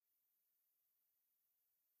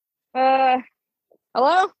Uh,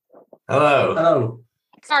 Hello? Hello. Hello.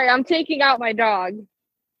 Sorry, I'm taking out my dog.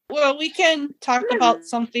 Well, we can talk about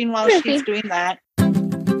something while she's doing that.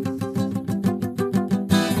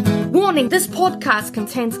 Warning, this podcast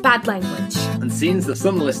contains bad language. And scenes that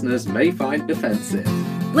some listeners may find offensive.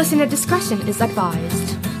 Listener discretion is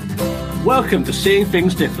advised. Welcome to Seeing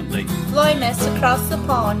Things Differently Loyness across the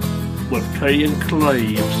pond with Kay and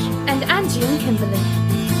Cleves. And Angie and Kimberly.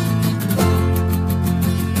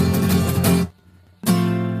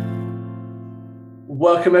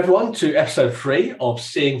 Welcome everyone to episode 3 of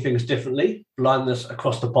Seeing Things Differently, Blindness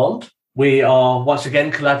Across the Pond. We are once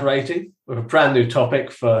again collaborating with a brand new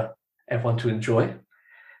topic for everyone to enjoy.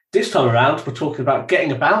 This time around, we're talking about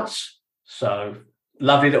getting about. So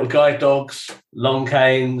lovely little guide dogs, long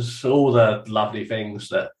canes, all the lovely things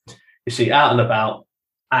that you see out and about.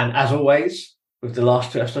 And as always, with the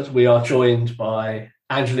last 2 episodes, we are joined by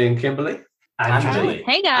Angie and Kimberly. Angie.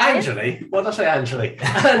 Hey, guys. Angie? What did I say, Angie?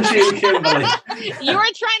 Angie and Kimberly. You were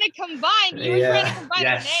trying to combine. You were trying to combine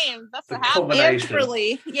the names. That's what happened. Combination.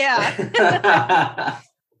 Kimberly, yeah.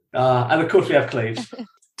 And of course, we have Cleves.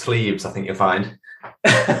 Cleves, I think you'll find.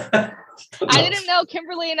 I didn't know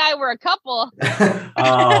Kimberly and I were a couple.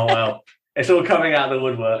 Oh, well. It's all coming out of the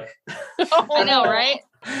woodwork. I know, right?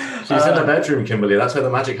 She's in the bedroom, Kimberly. That's where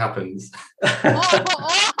the magic happens.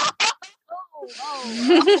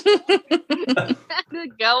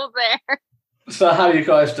 Go there. So how are you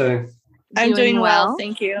guys doing? I'm doing well,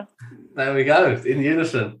 thank you. There we go, in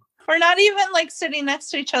unison. We're not even like sitting next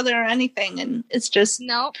to each other or anything, and it's just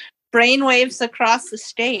No, brainwaves across the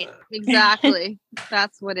state. exactly.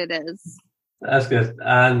 That's what it is. That's good.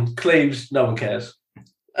 And Cleves, no one cares.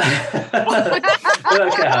 They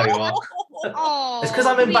don't care how you are. Oh, It's because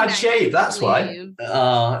I'm in bad shape, that's why.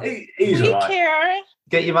 He's We all right. care.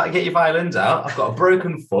 Get your violins out. I've got a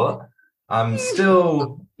broken foot. I'm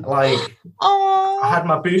still, I Oh, had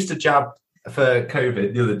my booster jab for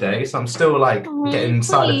COVID the other day, so I'm still, getting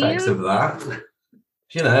side effects of that.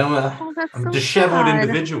 You know, that's I'm so a dishevelled sad.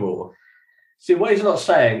 individual. See, what he's not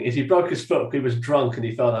saying is he broke his foot, he was drunk and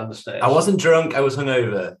he fell down the stairs. I wasn't drunk, I was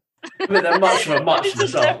hungover. But they're much of a muchness,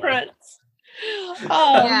 it's a aren't they? difference.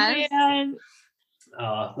 Oh, Yes. man.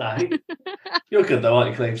 No, you're good though,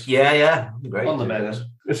 aren't you, Cleves? Yeah, great. On the mend.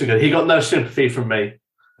 This is good. He got no sympathy from me.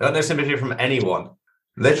 I got no sympathy from anyone.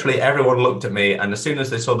 Literally everyone looked at me, and as soon as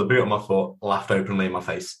they saw the boot on my foot, laughed openly in my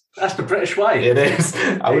face. That's the British way. It is.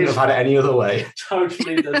 I wouldn't have had it any other way.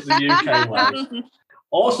 Totally, that's the UK way.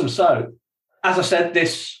 Awesome. So, as I said,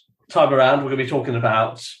 this time around, we're going to be talking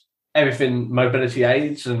about everything mobility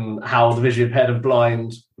aids and how the visually impaired and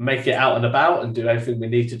blind make it out and about and do everything we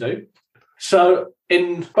need to do. So,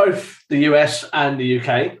 in both the US and the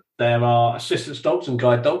UK, there are assistance dogs and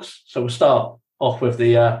guide dogs. So, we'll start off with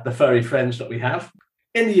the furry friends that we have.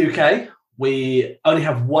 In the UK, we only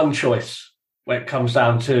have one choice when it comes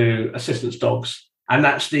down to assistance dogs, and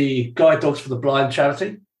that's the Guide Dogs for the Blind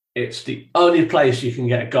charity. It's the only place you can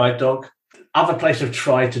get a guide dog. Other places have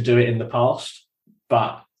tried to do it in the past,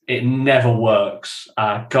 but it never works.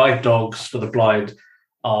 Guide dogs for the blind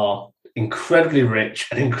are incredibly rich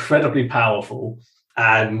and incredibly powerful,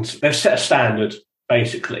 and they've set a standard,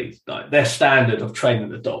 basically. Like, their standard of training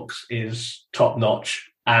the dogs is top-notch,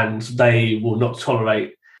 and they will not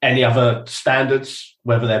tolerate any other standards,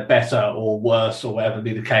 whether they're better or worse or whatever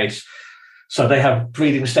be the case. So they have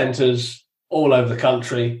breeding centres all over the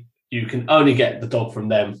country. You can only get the dog from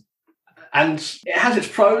them. And it has its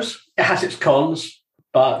pros, it has its cons,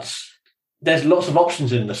 but there's lots of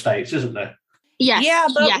options in the States, isn't there? Yes. Yeah,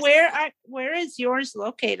 but yes. where is yours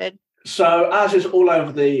located? So ours is all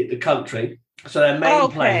over the country. So their main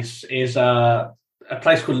place is a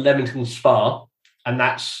place called Leamington Spa, and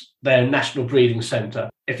that's their national breeding centre.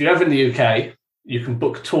 If you're ever in the UK, you can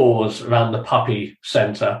book tours around the puppy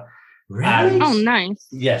centre. Really? Oh, nice.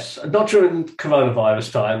 Yes, not during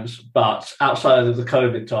coronavirus times, but outside of the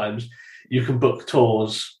COVID times, you can book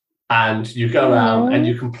tours and you go around and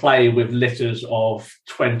you can play with litters of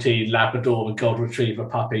 20 Labrador and Golden Retriever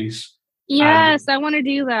puppies. Yes, I want to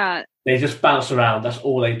do that. They just bounce around. That's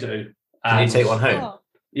all they do. Can you take one home?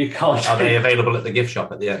 You can't. Are they available at the gift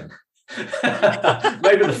shop at the end?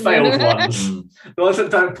 Maybe the failed ones. The ones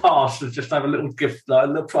that don't pass that just have a little gift, like a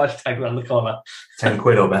little price tag around the corner.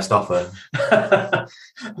 £10 or best offer.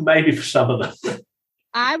 Maybe for some of them.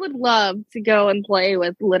 I would love to go and play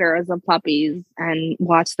with litters of puppies and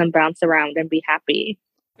watch them bounce around and be happy.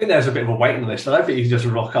 I think there's a bit of a waiting list. I don't think you can just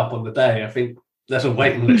rock up on the day. I think there's a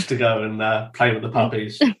waiting list to go and play with the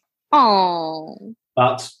puppies. Oh.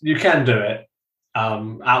 But you can do it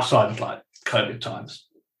outside of like COVID times.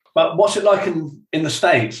 But what's it like in the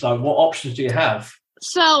States? Like, what options do you have?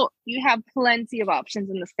 So you have plenty of options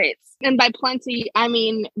in the States. And by plenty, I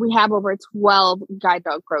mean we have over 12 guide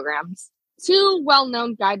dog programs. 2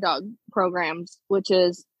 well-known guide dog programs, which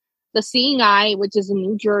is the Seeing Eye, which is in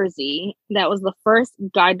New Jersey. That was the first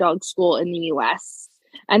guide dog school in the U.S.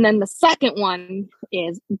 And then the second one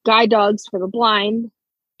is Guide Dogs for the Blind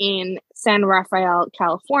in San Rafael,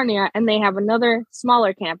 California. And they have another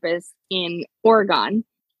smaller campus in Oregon.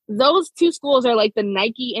 Those 2 schools are like the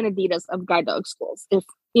Nike and Adidas of guide dog schools, if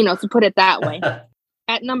to put it that way.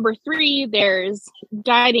 At number 3, there's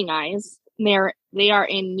Guiding Eyes. They are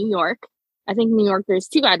in New York. I think New York there's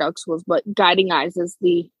 2 guide dog schools, but Guiding Eyes is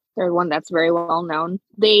the third one that's very well known.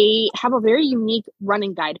 They have a very unique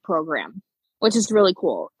running guide program, which is really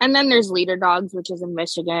cool. And then there's Leader Dogs, which is in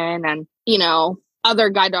Michigan, and other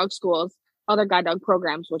guide dog schools, other guide dog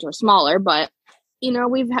programs, which are smaller, but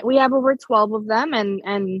we have over 12 of them,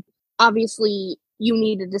 and obviously you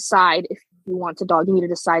need to decide if you want a dog. You need to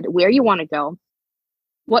decide where you want to go.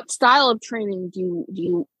 What style of training do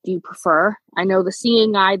you prefer? I know the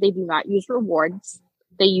Seeing Eye, they do not use rewards.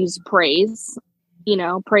 They use praise,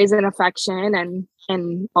 praise and affection,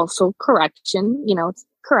 and also correction. It's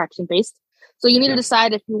correction based. So you need to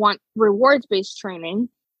decide if you want rewards based training,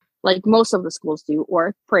 like most of the schools do,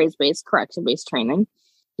 or praise based, correction based training.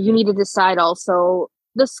 You need to decide also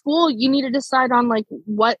the school. You need to decide on like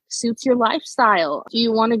what suits your lifestyle. Do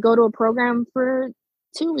you want to go to a program for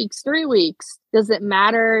 2 weeks, 3 weeks? Does it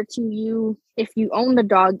matter to you if you own the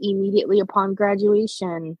dog immediately upon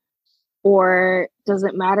graduation? Or does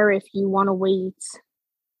it matter if you want to wait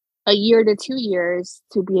a year to 2 years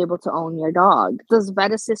to be able to own your dog? Does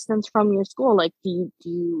vet assistance from your school, like,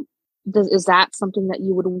 is that something that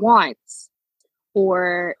you would want?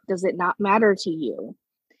 Or does it not matter to you?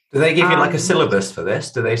 Do they give you like a syllabus for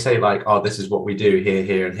this? Do they say like, oh, this is what we do here,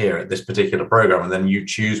 here, and here at this particular program, and then you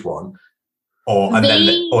choose one? Or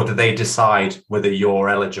do they decide whether you're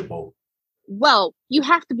eligible? Well, you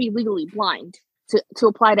have to be legally blind to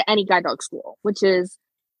apply to any guide dog school, which is,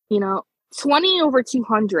 20 over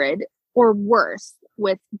 200 or worse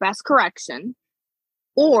with best correction,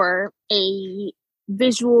 or a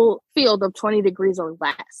visual field of 20 degrees or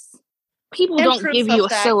less. People don't give you a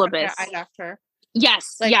syllabus.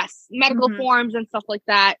 Yes. Medical forms and stuff like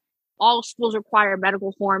that. All schools require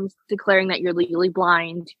medical forms declaring that you're legally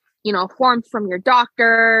blind. Forms from your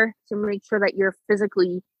doctor to make sure that you're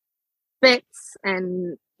physically fit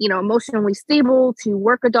and, emotionally stable to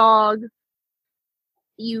work a dog.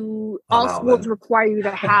 Schools require you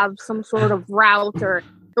to have some sort of route or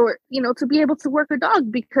to be able to work a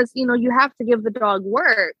dog, because, you have to give the dog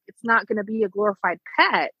work. It's not going to be a glorified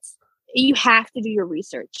pet. You have to do your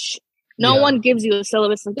research. No one gives you a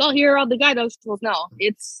syllabus like, oh, here are all the guide dog schools. No,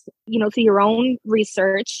 it's, to your own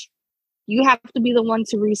research. You have to be the one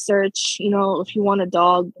to research, if you want a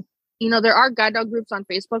dog. There are guide dog groups on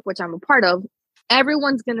Facebook, which I'm a part of.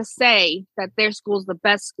 Everyone's going to say that their school's the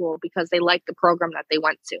best school because they like the program that they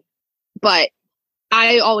went to. But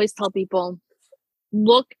I always tell people,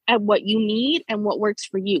 look at what you need and what works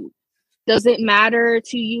for you. Does it matter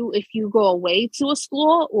to you if you go away to a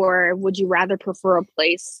school, or would you rather prefer a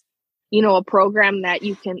place, a program that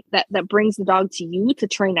you can, that brings the dog to you to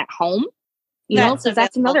train at home? So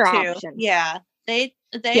that's another option. Yeah.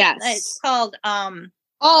 Yes. It's called,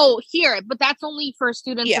 but that's only for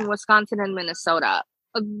students in Wisconsin and Minnesota.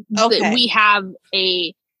 Okay. We have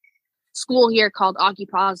a school here called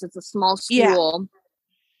Occupaz. It's a small school.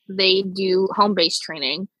 Yeah. They do home-based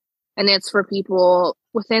training, and it's for people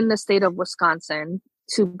within the state of Wisconsin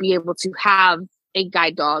to be able to have a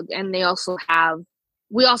guide dog. And we also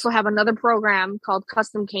have another program called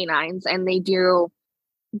Custom Canines, and they do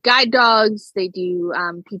guide dogs. They do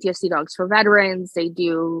PTSD dogs for veterans. They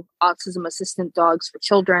do autism assistant dogs for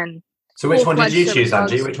children. So which one did you choose,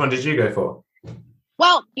 Angie? Which one did you go for?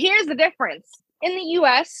 Well, here's the difference. In the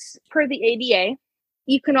U.S., per the ADA,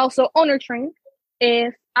 you can also owner train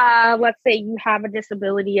if, let's say, you have a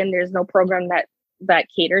disability and there's no program that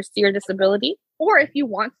caters to your disability. Or if you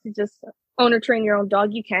want to just owner train your own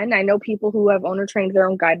dog, you can. I know people who have owner trained their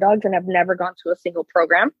own guide dogs and have never gone to a single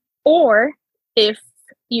program. Or if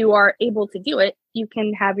you are able to do it, you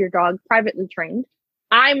can have your dog privately trained.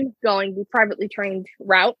 I'm going the privately trained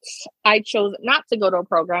route. I chose not to go to a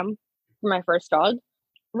program for my first dog.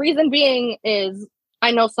 Reason being is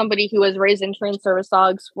I know somebody who has raised and trained service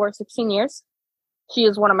dogs for 16 years. She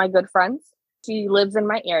is one of my good friends. She lives in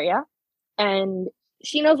my area, and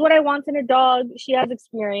she knows what I want in a dog. She has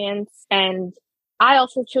experience, and I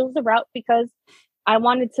also chose the route because I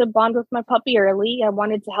wanted to bond with my puppy early. I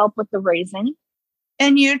wanted to help with the raising.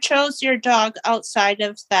 And you chose your dog outside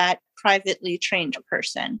of that privately trained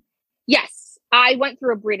person? Yes. I went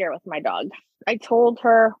through a breeder with my dog. I told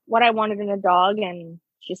her what I wanted in a dog, and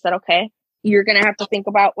she said, okay, you're going to have to think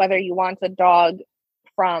about whether you want a dog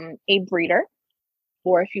from a breeder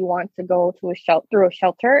or if you want to go to through a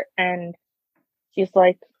shelter. And she's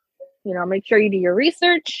like, make sure you do your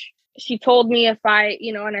research. She told me if I,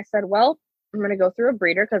 and I said, well, I'm going to go through a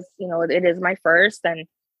breeder because, it is my first, and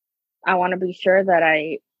I want to be sure that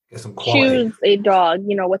I choose a dog,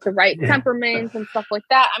 with the right temperament and stuff like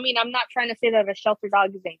that. I mean, I'm not trying to say that a shelter dog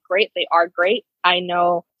isn't great. They are great. I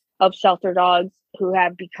know of shelter dogs who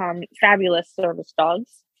have become fabulous service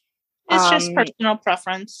dogs. It's just personal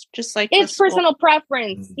preference, just like it's personal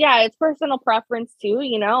preference. Yeah, it's personal preference too.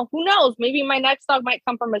 Who knows? Maybe my next dog might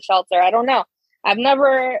come from a shelter. I don't know. I've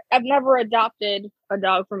never adopted a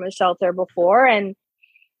dog from a shelter before, and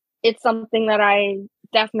it's something that I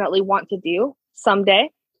definitely want to do someday.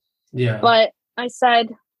 Yeah. But I said,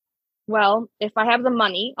 well, if I have the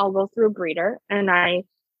money, I'll go through a breeder, and I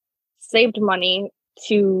saved money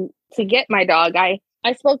to get my dog. I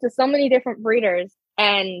spoke to so many different breeders,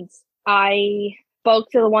 and I spoke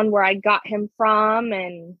to the one where I got him from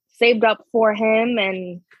and saved up for him.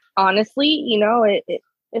 And honestly,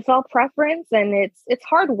 it's all preference, and it's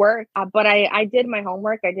hard work. But I did my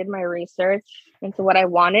homework. I did my research into what I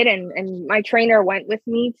wanted, and my trainer went with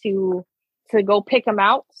me to go pick him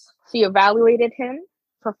out. She evaluated him,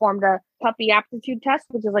 performed a puppy aptitude test,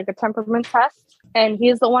 which is like a temperament test, and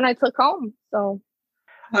he's the one I took home. So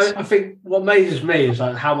I think what amazes me is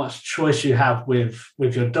like how much choice you have with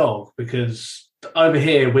your dog, because over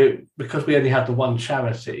here, because we only have the one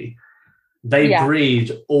charity, they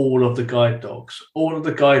breed all of the guide dogs. All of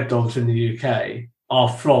the guide dogs in the UK are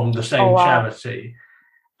from the same charity.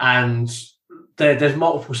 And there's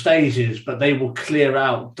multiple stages, but they will clear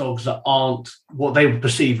out dogs that aren't what they would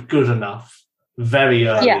perceive good enough very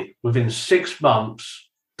early. Yeah. Within 6 months,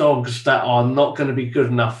 dogs that are not going to be good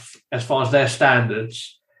enough as far as their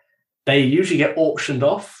standards, they usually get auctioned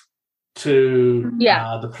off to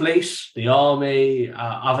the police, the army,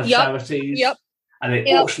 other charities. Yep. And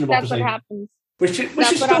they auction them off. That's what happens. Which is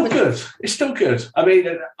still good. It's still good. I mean,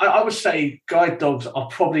 I would say guide dogs are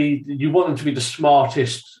probably, you want them to be the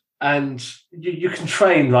smartest, and you can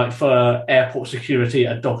train, like for airport security,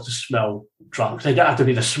 a dog to smell drunk. They don't have to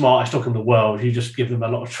be the smartest dog in the world. You just give them a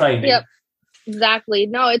lot of training. Yep, exactly.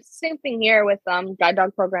 No, it's the same thing here with guide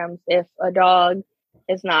dog programs. If a dog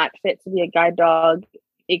is not fit to be a guide dog,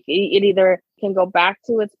 it either can go back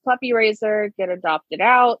to its puppy raiser, get adopted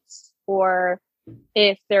out, or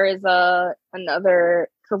if there is another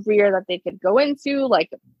career that they could go into, like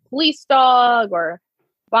a police dog or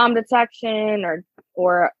bomb detection,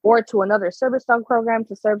 or to another service dog program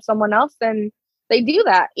to serve someone else, then they do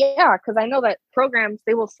that. Yeah, because I know that programs,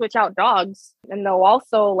 they will switch out dogs, and they'll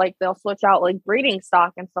switch out like breeding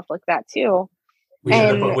stock and stuff like that too.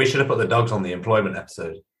 We should have put the dogs on the employment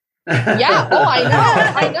episode. Yeah. Oh,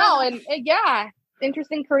 I know, and yeah,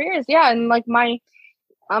 interesting careers. Yeah, and like my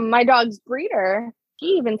dog's breeder, she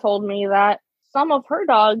even told me that some of her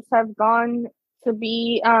dogs have gone to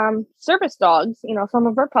be service dogs. Some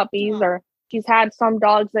of her puppies, or she's had some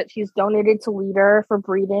dogs that she's donated to Leader for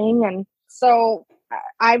breeding. And so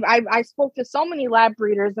I spoke to so many lab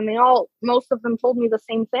breeders, and most of them told me the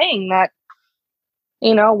same thing, that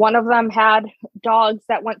one of them had dogs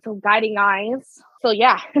that went to Guiding Eyes. So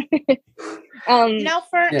yeah. Now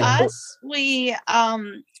for us, we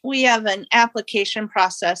have an application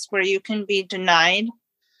process where you can be denied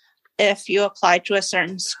if you apply to a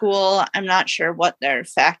certain school. I'm not sure what their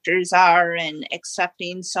factors are in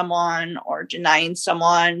accepting someone or denying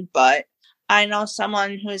someone, but I know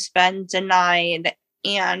someone who's been denied.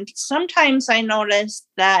 And sometimes I notice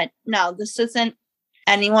that, now this isn't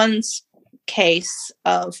anyone's case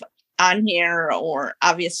of on here, or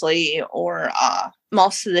obviously, or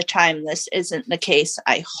most of the time this isn't the case,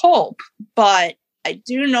 I hope, but I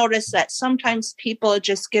do notice that sometimes people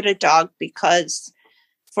just get a dog because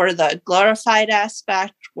for the glorified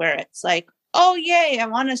aspect, where it's like, oh yay, I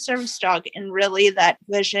want a service dog, and really their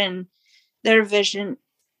vision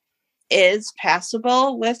is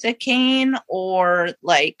passable with a cane, or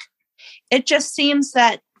like it just seems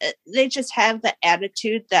that they just have the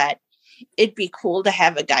attitude that it'd be cool to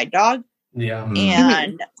have a guide dog. Yeah.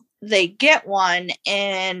 And they get one,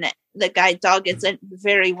 and the guide dog isn't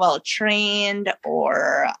very well trained,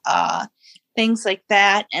 or things like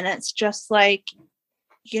that. And it's just like,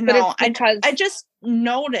 I just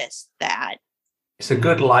noticed that. It's a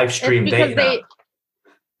good live stream dating app.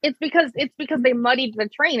 It's because they muddied the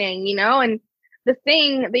training, and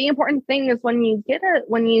the important thing is when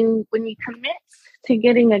you commit to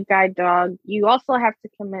getting a guide dog, you also have to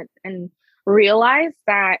commit and realize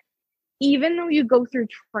that even though you go through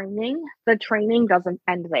training, the training doesn't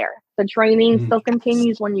end there. The training still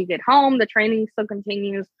continues when you get home. The training still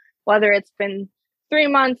continues, whether it's been 3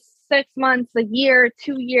 months, 6 months, a year,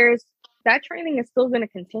 2 years, that training is still going to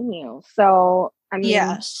continue. So, I mean, you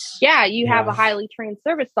have a highly trained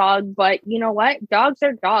service dog, but you know what? Dogs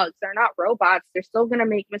are dogs. They're not robots. They're still going to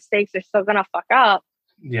make mistakes. They're still going to fuck up.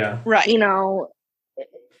 Yeah. Right. You know,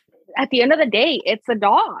 at the end of the day, it's a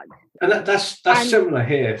dog. And that's similar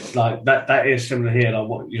here. Like that is similar here. Like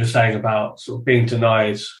what you're saying about sort of being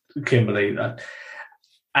denied, Kimberly.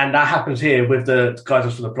 And that happens here with the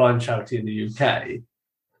Guide for the Blind charity in the UK.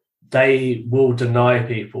 They will deny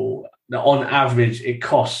people. Now, on average, it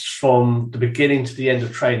costs from the beginning to the end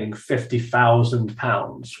of training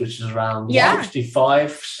 £50,000, which is around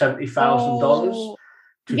 $65,000-$70,000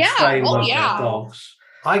 to train one of their dogs.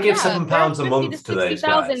 I give £7 a month to those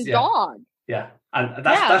guys. Dog. Yeah, and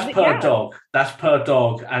that's per dog. That's per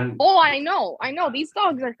dog. And I know. These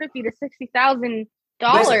dogs are $50,000 to $60,000.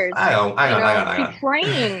 Hang on. To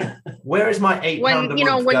train. Where is my £8 a month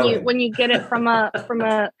going? when you get it from a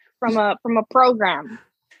program,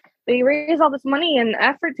 they raise all this money and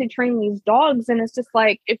effort to train these dogs, and it's just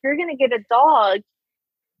like, if you're gonna get a dog,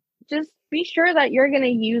 just be sure that you're gonna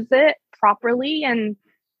use it properly and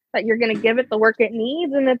that you're gonna give it the work it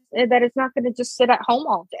needs, and that it's not gonna just sit at home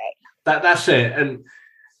all day. That's it. And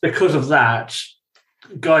because of that,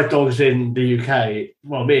 guide dogs in the UK,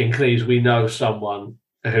 well, me and Cleves, we know someone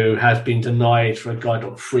who has been denied for a guide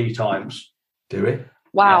dog 3 times. Do we?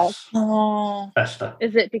 Wow. Yes. Oh. Esther.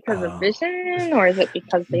 Is it because of vision, or is it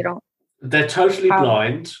because they don't? They're totally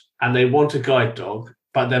blind and they want a guide dog,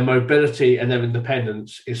 but their mobility and their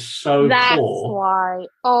independence is so poor. That's why.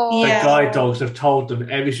 The guide dogs have told them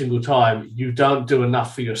every single time, you don't do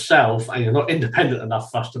enough for yourself and you're not independent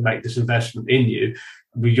enough for us to make this investment in you.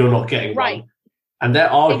 You're not getting one. And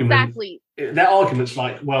their argument's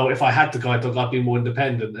like, well, if I had the guide dog, I'd be more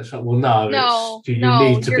independent. It's like, well, no, you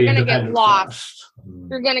need to be independent first.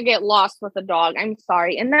 You're going to get lost with a dog. I'm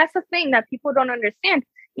sorry. And that's the thing that people don't understand.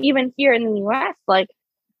 Even here in the US, like,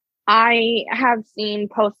 I have seen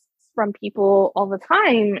posts from people all the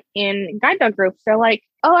time in guide dog groups. They're like,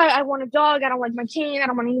 oh, I want a dog. I don't like my cane. I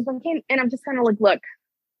don't want to use my cane. And I'm just kind of like, look,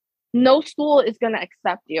 no school is going to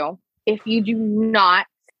accept you if you do not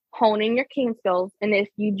hone in your cane skills, and if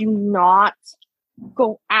you do not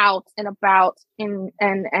go out and about and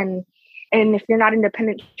if you're not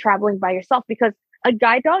independent traveling by yourself, because a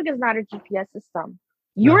guide dog is not a GPS system.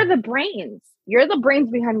 You're the brains. You're the brains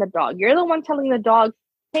behind the dog. You're the one telling the dog,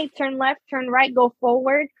 hey, turn left, turn right, go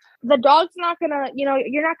forward. The dog's not gonna,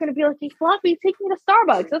 you're not gonna be like, hey, Fluffy, take me to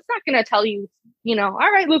Starbucks. It's not gonna tell you, all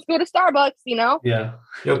right, let's go to Starbucks, Yeah.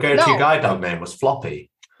 Your go-to guide dog name was Floppy.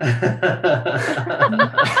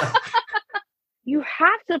 You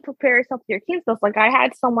have to prepare yourself with your cane skills. Like, I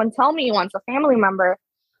had someone tell me once, a family member,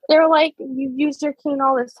 they were like, you've used your cane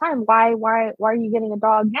all this time. Why are you getting a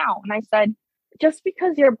dog now? And I said, just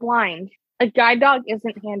because you're blind, a guide dog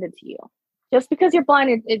isn't handed to you. Just because you're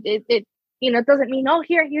blind, it doesn't mean, oh,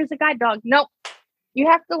 here's a guide dog. Nope. You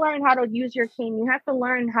have to learn how to use your cane. You have to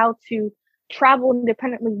learn how to travel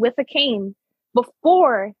independently with a cane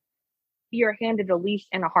before you're handed a leash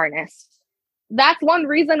and a harness. That's one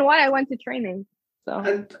reason why I went to training.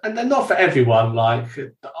 So and they're not for everyone. Like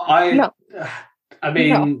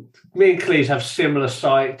me and Cleves have similar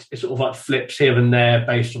sight. It sort of like flips here and there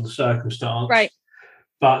based on the circumstance. Right.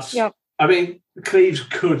 But I mean, Cleves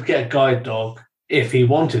could get a guide dog if he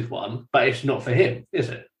wanted one, but it's not for him, is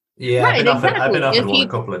it? Yeah, right, I've been offered one a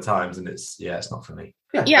couple of times, and it's not for me.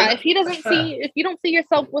 Yeah, if you don't see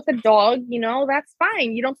yourself with a dog, that's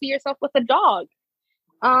fine. You don't see yourself with a dog.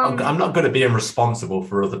 I'm not good at being responsible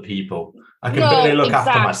for other people. I can barely look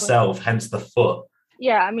after myself, hence the foot.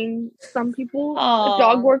 Yeah, I mean, some people, the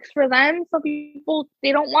dog works for them. Some people,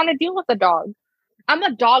 they don't want to deal with a dog. I'm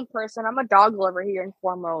a dog person. I'm a dog lover here and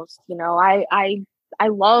foremost. I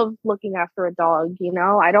love looking after a dog.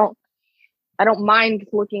 I don't mind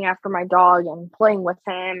looking after my dog and playing with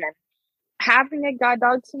him, and having a guide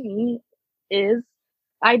dog to me is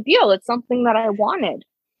ideal. It's something that I wanted.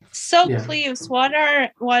 So, Cleves, what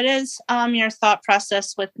is your thought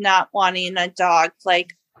process with not wanting a dog?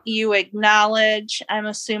 Like, you acknowledge, I'm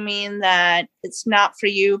assuming, that it's not for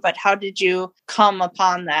you, but how did you come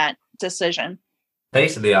upon that decision?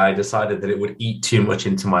 Basically, I decided that it would eat too much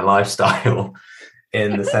into my lifestyle,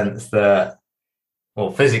 in the sense that,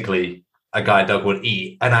 well, physically, a guide dog would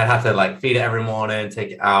eat, and I'd have to feed it every morning,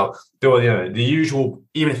 take it out, do all the usual,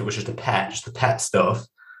 even if it was just the pet stuff.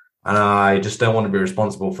 And I just don't want to be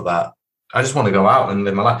responsible for that. I just want to go out and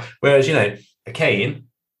live my life. Whereas, a cane,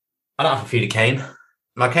 I don't have to feed a cane.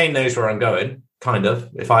 my cane knows where I'm going, kind of,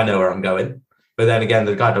 if I know where I'm going. But then again,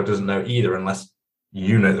 the guide dog doesn't know either unless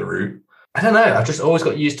you know the route. I don't know. I've just always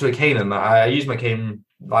got used to a cane, and I use my cane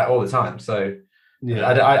like all the time. So yeah,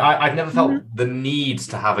 I've never felt the need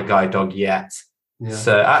to have a guide dog yet. Yeah.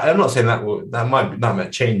 So I'm not saying that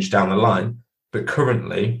might change down the line, but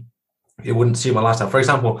currently it wouldn't suit my lifestyle. For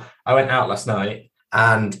example, I went out last night,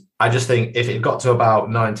 and I just think if it got to about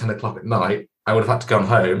 9-10 o'clock at night, I would have had to go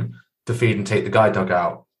home to feed and take the guide dog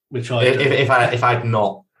out. Which if I'd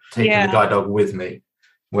not taken the guide dog with me.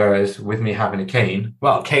 Whereas with me having a cane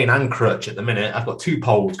and crutch at the minute, I've got 2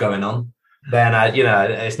 poles going on. Then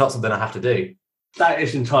it's not something I have to do. That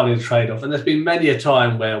is entirely a trade-off. And there's been many a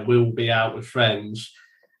time where we'll be out with friends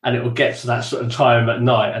and it will get to that sort of time at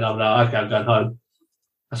night and I'm like, okay, I'm going home.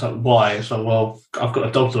 I was like, why? It's like, well, I've got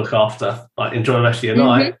a dog to look after. Like, enjoy the rest of your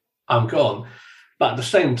night. I'm gone. But at the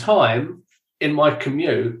same time, in my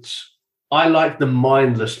commute, I like the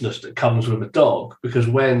mindlessness that comes with a dog, because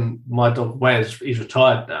when my dog Wes, he's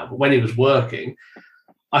retired now, but when he was working,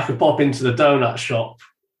 I could pop into the donut shop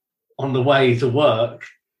on the way to work,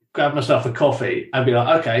 grab myself a coffee and be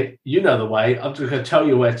like, okay, you know the way, I'm just going to tell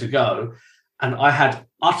you where to go. And I had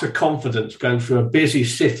utter confidence going through a busy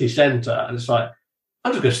city centre. And it's like,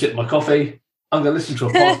 I'm just going to sip my coffee, I'm going to listen to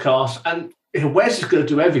a podcast. And Wes is going to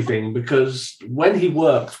do everything, because when he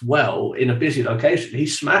worked well in a busy location, he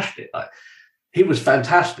smashed it. Like, he was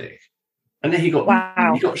fantastic. And then he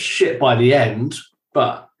got shit by the end,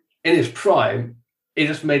 but in his prime, he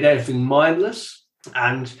just made everything mindless.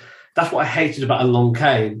 And that's what I hated about a long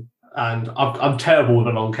cane. And I'm terrible with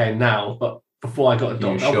a long cane now, but before I got a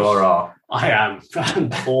dog, I am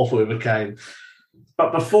awful with a cane.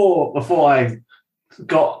 But before I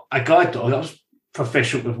got a guide dog, I was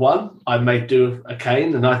proficient with one. I made do with a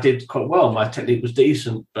cane, and I did quite well. My technique was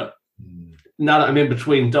decent, but now that I'm in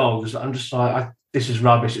between dogs, I'm just like, this is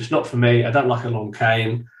rubbish. It's not for me. I don't like a long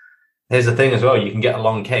cane. Here's the thing as well. You can get a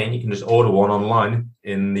long cane. You can just order one online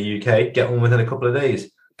in the UK, get one within a couple of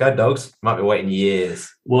days. Guide dogs might be waiting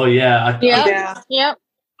years. Well, yeah.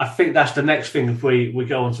 I think that's the next thing, if we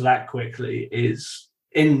go on to that quickly, is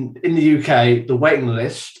in the UK, the waiting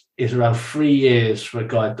list is around 3 years for a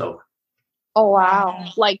guide dog. Oh,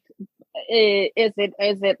 wow. Like, is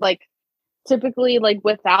it like typically like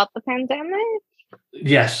without the pandemic?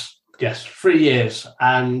 Yes, 3 years.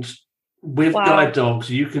 And with guide dogs,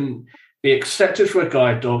 you can be accepted for a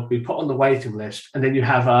guide dog, be put on the waiting list, and then you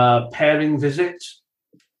have a pairing visit.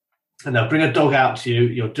 And they'll bring a dog out to you.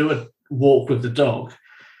 You'll do a walk with the dog.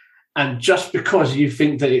 And just because you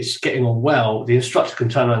think that it's getting on well, the instructor can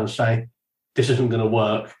turn around and say, this isn't going to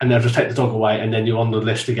work. And they'll just take the dog away, and then you're on the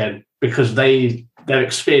list again, because they're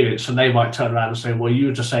experienced, and they might turn around and say, well, you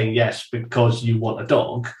were just saying yes because you want a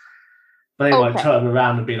dog. But they might turn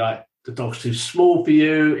around and be like, the dog's too small for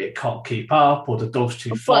you, it can't keep up, or the dog's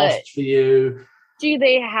too fast for you. Do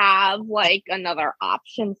they have like another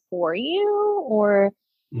option for you, or?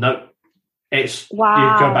 No, it's you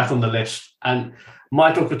go back on the list. And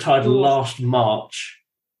my dog retired last March,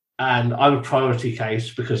 and I'm a priority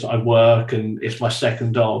case because I work and it's my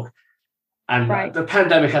second dog. And the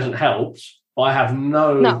pandemic hasn't helped, but I have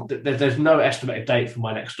there's no estimated date for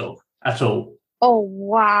my next dog at all. Oh,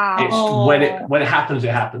 wow. It's when it happens,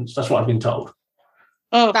 it happens. That's what I've been told.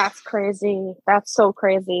 Oh, that's crazy. That's so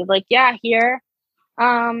crazy. Like, yeah, here,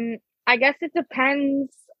 I guess it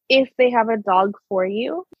depends if they have a dog for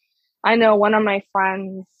you. I know one of my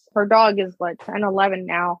friends, her dog is like 10, 11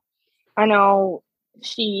 now. I know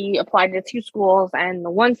she applied to 2 schools, and the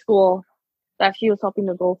one school that she was hoping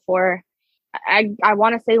to go for, I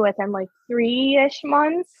want to say within like 3-ish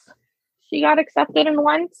months, she got accepted and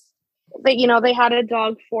went. But, they had a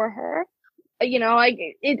dog for her. I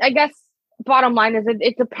guess bottom line is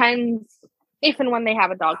it depends if and when they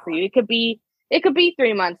have a dog for you. It could be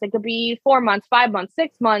 3 months. It could be 4 months, 5 months,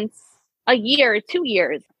 6 months, a year, 2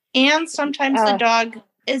 years. And sometimes the dog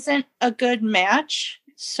isn't a good match.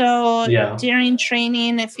 So during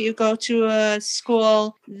training, if you go to a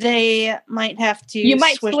school, they might have to You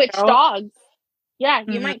might switch dogs. Yeah,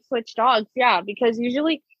 you might switch dogs. Yeah, because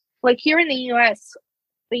usually, like here in the U.S.,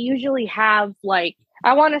 they usually have, like,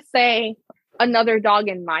 I want to say another dog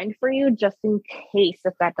in mind for you just in case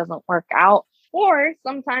if that doesn't work out. Or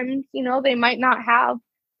sometimes, they might not have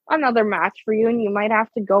another match for you and you might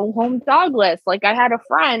have to go home dogless. Like I had a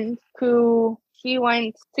friend who she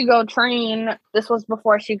went to go train. This was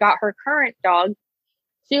before she got her current dog.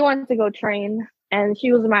 She went to go train and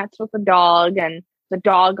she was matched with a dog, and the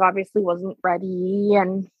dog obviously wasn't ready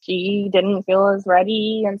and she didn't feel as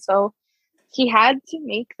ready. And so she had to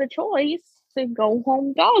make the choice to go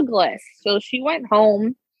home dogless. So she went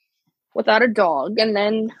home without a dog. And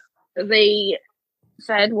then they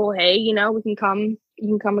said, well, hey, you know, you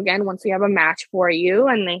can come again once we have a match for you.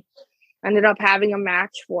 And they ended up having a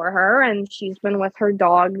match for her, and she's been with her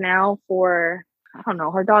dog now for, I don't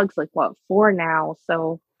know, her dog's like, what, 4 now?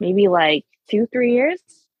 So maybe like 2-3 years.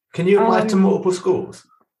 Can you apply to multiple schools?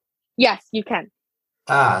 Yes, you can.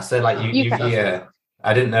 So like you yeah.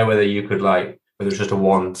 I didn't know whether you could like, whether it was just a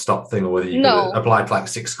one-stop thing or whether you could apply to like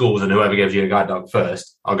 6 schools and whoever gives you a guide dog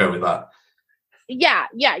first, I'll go with that. Yeah,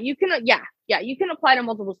 you can. You can apply to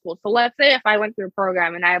multiple schools. So let's say if I went through a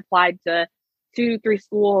program and I applied to 2-3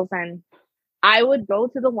 schools, and I would go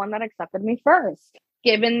to the one that accepted me first,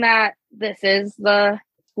 given that this is the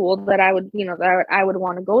school that I would, you know, that I would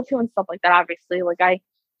want to go to and stuff like that. Obviously, like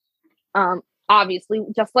obviously,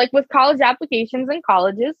 just like with college applications in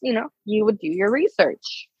colleges, you know, you would do your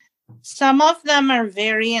research. Some of them are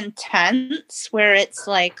very intense, where it's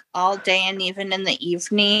like all day and even in the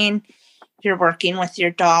evening, you're working with your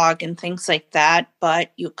dog and things like that.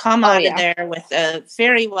 But you come out of there with a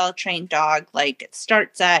very well-trained dog. Like it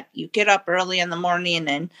starts at, you get up early in the morning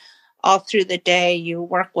and all through the day you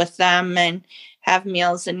work with them and have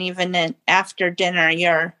meals. And even after dinner,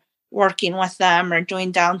 you're working with them or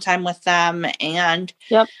doing downtime with them. And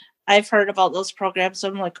I've heard about those programs. So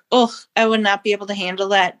I'm like, oh, I would not be able to handle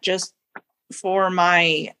that just for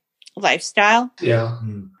my lifestyle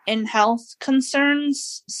and health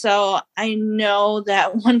concerns. So I know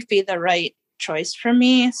that wouldn't be the right choice for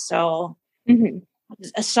me. So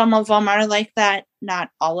some of them are like that, not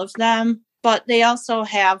all of them, but they also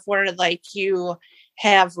have where like you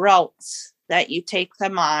have routes that you take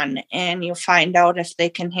them on and you find out if they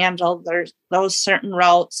can handle those certain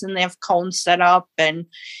routes, and they have cones set up and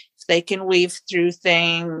if they can weave through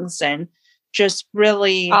things and just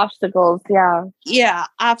really obstacles.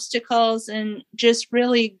 Obstacles, and just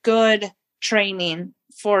really good training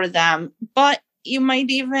for them. But it might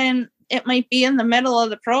be in the middle of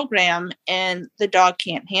the program and the dog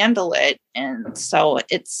can't handle it. And so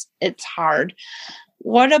it's hard.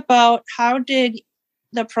 What about, how did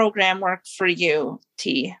the program work for you,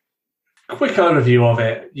 T? Quick overview of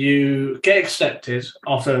it. You get accepted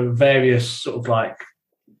after various sort of like,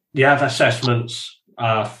 you have assessments,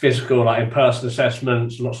 physical, like in-person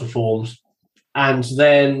assessments, lots of forms, and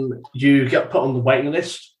then you get put on the waiting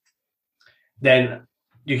list. Then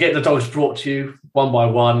you get the dogs brought to you one by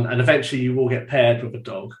one, and eventually you will get paired with a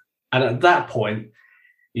dog. And at that point,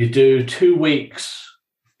 you do 2 weeks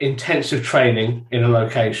intensive training in a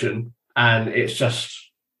location, and it's just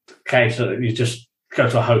a case that you just go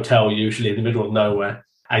to a hotel, usually in the middle of nowhere,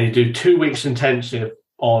 and you do 2 weeks intensive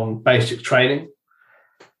on basic training.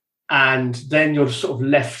 And then you're sort of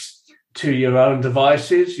left to your own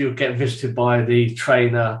devices. You'll get visited by the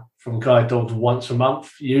trainer from Guide Dogs once a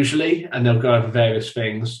month, usually, and they'll go over various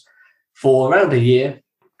things for around a year.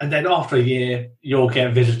 And then after a year, you'll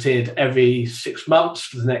get visited every 6 months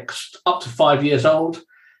for the next up to 5 years old.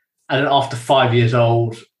 And then after 5 years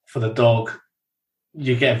old for the dog,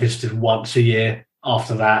 you get visited once a year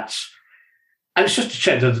after that. And it's just to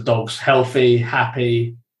check that the dog's healthy,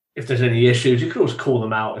 happy. If there's any issues, you can always call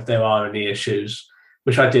them out if there are any issues,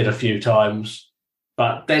 which I did a few times.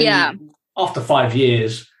 But then after 5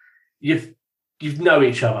 years, you know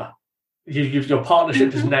each other. Your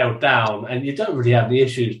partnership is nailed down and you don't really have any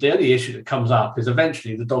issues. The only issue that comes up is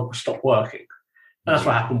eventually the dog will stop working. And that's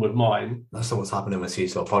what happened with mine. That's what's happening with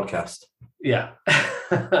Seesaw Podcast. Yeah.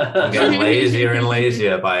 I'm getting lazier and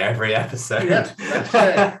lazier by every episode. Yeah, that's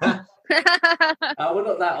it. We're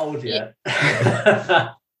not that old yet.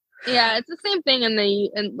 Yeah, it's the same thing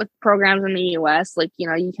with programs in the US. Like, you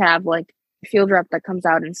know, you have like a field rep that comes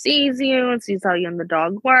out and sees you and sees how you and the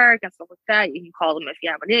dog work and stuff like that. You can call them if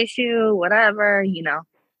you have an issue, whatever, you know,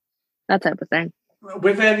 that type of thing.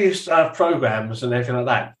 With various programs and everything like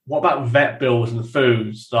that, what about vet bills and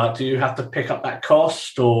foods? Like, do you have to pick up that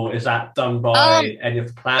cost, or is that done by any of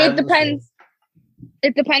the plans? It depends.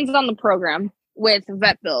 It depends on the program with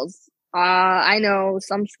vet bills. I know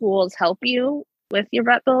some schools help you with your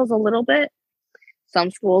vet bills a little bit.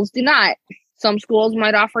 Some schools do not. Some schools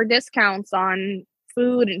might offer discounts on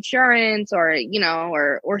food, insurance, or, you know,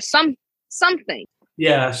 or something.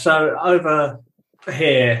 Yeah. So over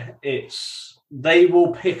here, they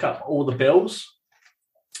will pick up all the bills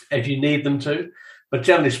if you need them to, but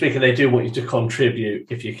generally speaking, they do want you to contribute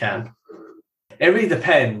if you can. It really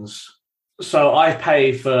depends. So I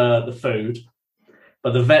pay for the food,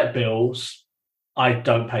 but the vet bills I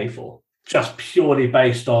don't pay for, just purely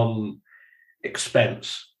based on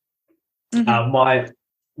expense. Mm-hmm.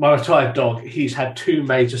 My retired dog, he's had 2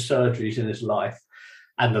 major surgeries in his life,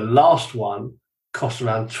 and the last one cost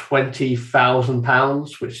around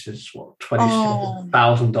 £20,000, which is what,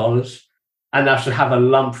 $27,000, and has to have a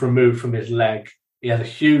lump removed from his leg. He had a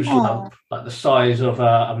huge lump, like the size of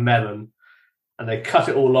a melon, and they cut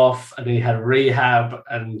it all off. And he had rehab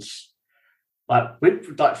and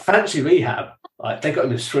like fancy rehab. Like they got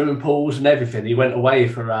him in swimming pools and everything. He went away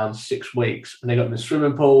for around 6 weeks, and they got him in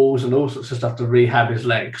swimming pools and all sorts of stuff to rehab his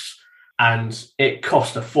legs. And it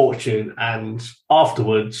cost a fortune. And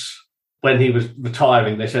afterwards, when he was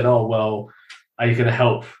retiring, they said, "Oh, well, are you going to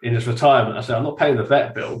help in his retirement?" I said, "I'm not paying the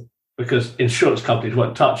vet bill because insurance companies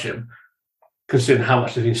won't touch him, considering how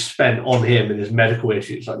much has been spent on him and his medical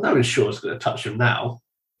issues. Like, no insurance is going to touch him now.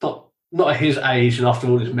 Not at his age and after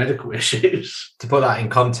all his medical issues." To put that in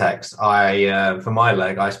context, I for my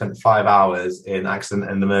leg, I spent 5 hours in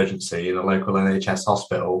accident and emergency in a local NHS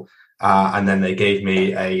hospital. And then they gave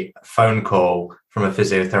me a phone call from a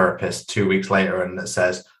physiotherapist 2 weeks later, and it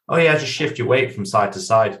says, "Oh yeah, just shift your weight from side to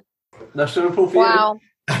side." No swimming pool for wow.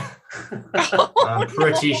 you? I'm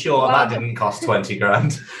pretty sure that didn't cost 20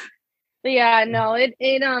 grand. But yeah, no, it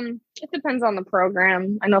depends on the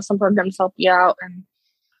program. I know some programs help you out, and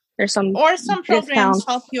there's some programs discounts.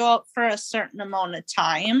 help you out for a certain amount of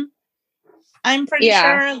time. I'm pretty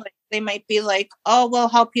sure like they might be like, "Oh, we'll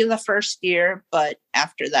help you the first year, but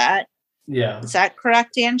after that." Yeah. Is that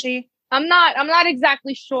correct, Angie? I'm not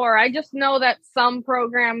exactly sure. I just know that some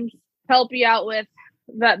programs help you out with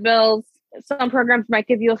vet bills. Some programs might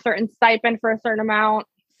give you a certain stipend for a certain amount.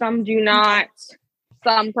 Some do not.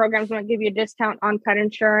 Some programs might give you a discount on pet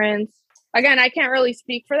insurance. Again, I can't really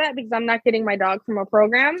speak for that because I'm not getting my dog from a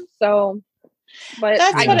program. So, but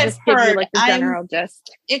that's I what can I've just give heard. you like the general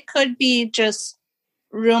gist. It could be just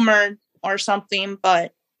rumored or something,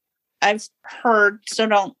 but I've heard, so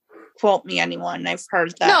don't quote me anyone. I've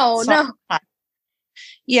heard that. No.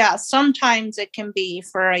 Yeah, sometimes it can be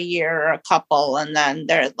for a year or a couple, and then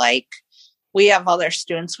they're like, "We have other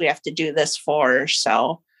students we have to do this for,"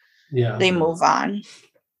 so they move on.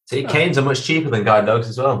 See, canes are much cheaper than guide dogs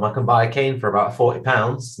as well. I can buy a cane for about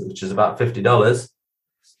 £40, which is about $50.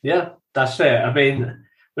 Yeah, that's it. I mean,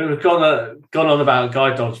 we've gone on about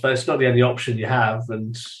guide dogs, but it's not the only option you have.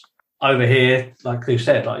 And over here, like you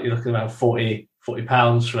said, like you're looking around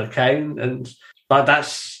 £40 for a cane, and like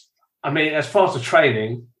that's. I mean, as far as the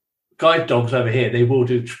training, guide dogs over here, they will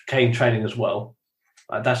do cane training as well.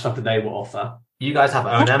 Like, that's something they will offer. You guys have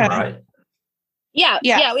O&M, right? Yeah,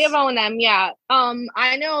 we have O&M. Yeah,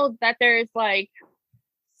 I know that there's like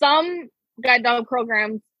some guide dog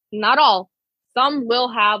programs, not all. Some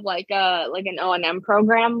will have like an O&M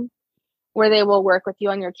program where they will work with you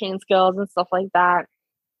on your cane skills and stuff like that.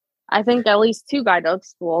 I think at least 2 guide dog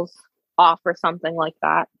schools offer something like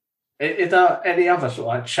that. Is there any other sort of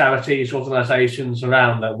like charities, organisations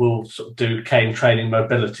around that will sort of do cane training,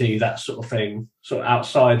 mobility, that sort of thing, sort of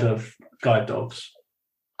outside of guide dogs?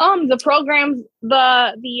 The programs,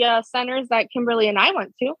 the centers that Kimberly and I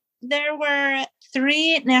went to. There were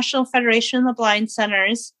 3 National Federation of the Blind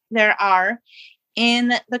centers. There are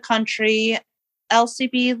in the country: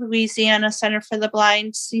 LCB, Louisiana Center for the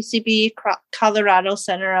Blind, CCB, Colorado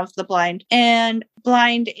Center of the Blind, and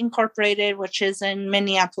Blind Incorporated, which is in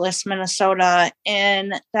Minneapolis, Minnesota.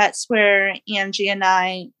 And that's where Angie and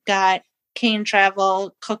I got cane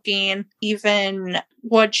travel, cooking, even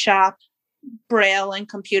wood shop, braille and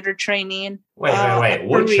computer training. Wait.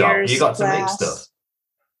 Wood shop? You got to make stuff?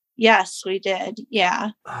 Yes, we did. Yeah.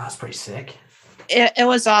 Oh, that's pretty sick. It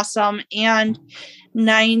was awesome. And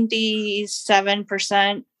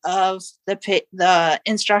 97% of the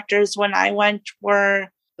instructors when I went were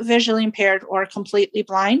visually impaired or completely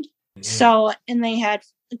blind. Mm-hmm. So, and they had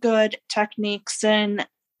good techniques and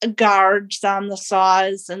guards on the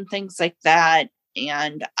saws and things like that.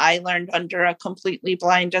 And I learned under a completely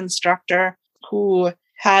blind instructor who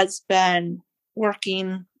has been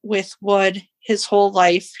working with wood his whole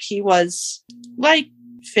life. He was like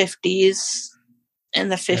 50s, in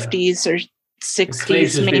the 50s or 60s.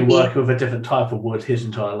 Cleve's maybe. Been working with a different type of wood his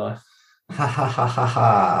entire life. Ha ha ha ha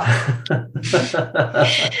ha.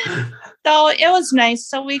 So it was nice.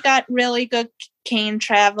 So we got really good cane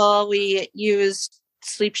travel. We used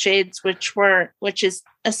sleep shades, which is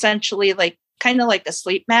essentially like kind of like a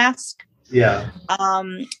sleep mask. Yeah.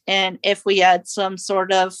 And if we had some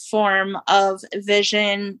sort of form of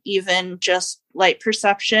vision, even just light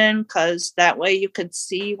perception, because that way you could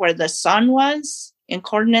see where the sun was in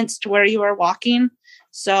coordinates to where you were walking.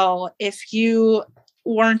 So if you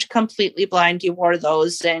weren't completely blind, you wore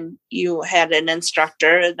those and you had an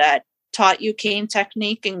instructor that taught you cane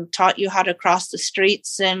technique and taught you how to cross the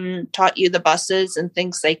streets and taught you the buses and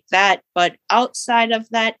things like that. But outside of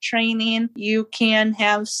that training, you can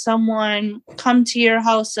have someone come to your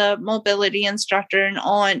house, a mobility instructor,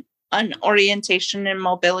 an orientation and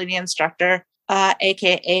mobility instructor,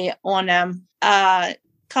 aka O&M,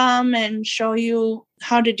 come and show you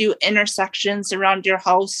how to do intersections around your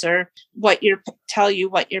house or tell you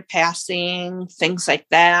what you're passing, things like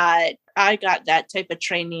that. I got that type of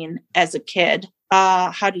training as a kid,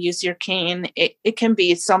 how to use your cane. It can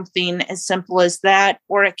be something as simple as that,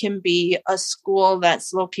 or it can be a school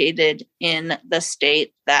that's located in the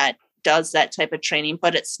state that does that type of training,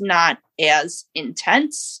 but it's not as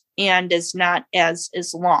intense and is not as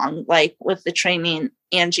long. Like with the training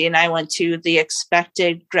Angie and I went to, the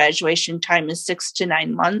expected graduation time is 6 to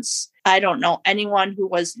 9 months. I don't know anyone who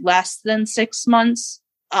was less than 6 months.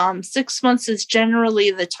 6 months is generally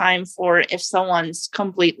the time for if someone's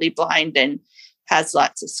completely blind and has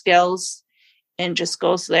lots of skills and just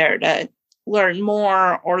goes there to learn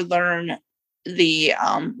more or learn the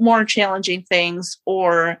more challenging things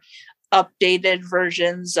or updated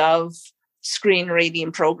versions of screen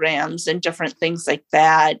reading programs and different things like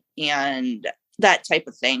that and that type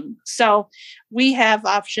of thing. So we have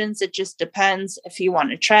options. It just depends if you want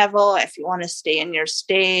to travel, if you want to stay in your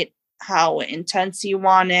state, how intense you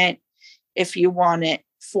want it. If you want it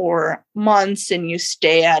for months and you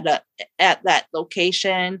stay at that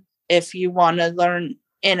location, if you want to learn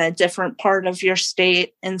in a different part of your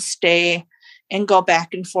state and stay and go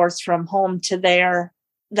back and forth from home to there,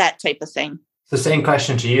 that type of thing. The same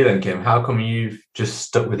question to you then, Kim. How come you've just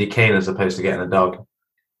stuck with your cane as opposed to getting a dog?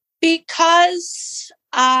 Because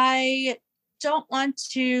I don't want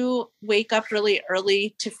to wake up really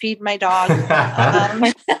early to feed my dog.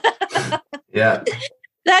 Yeah.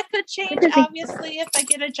 That could change, obviously, if I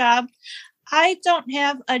get a job. I don't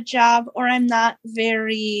have a job, or I'm not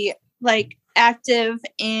very active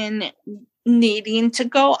in needing to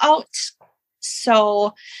go out.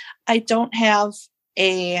 So I don't have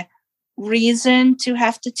a reason to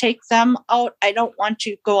have to take them out. I don't want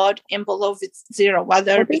to go out in below zero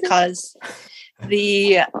weather because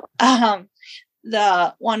the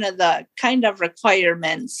one of the kind of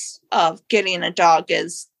requirements of getting a dog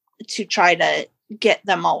is to try to get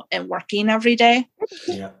them out and working every day.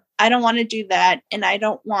 Yeah. I don't want to do that. And I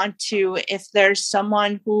don't want to, if there's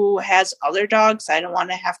someone who has other dogs, I don't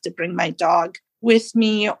want to have to bring my dog with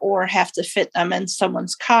me or have to fit them in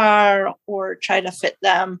someone's car or try to fit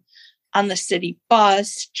them on the city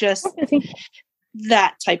bus, just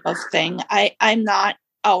that type of thing. I'm not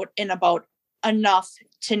out and about enough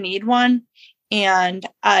to need one. And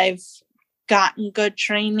I've gotten good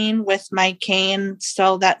training with my cane,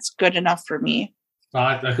 so that's good enough for me.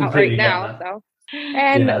 I completely get that. So.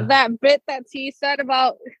 And that bit that T said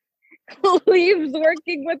about Cleve's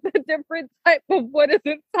working with a different type of wood his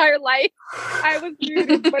entire life, I was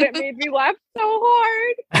muted, but it made me laugh so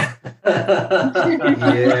hard.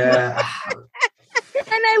 Yeah.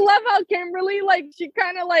 And I love how Kimberly, she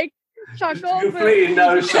kind of chuckles. Completely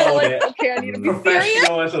no-sold it. Okay, I need to be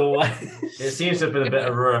professional as always. It seems to have been a bit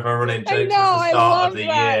of a running joke since know, the start of the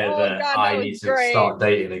that. year that God, I that need was to great. start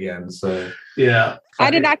dating again. So Yeah.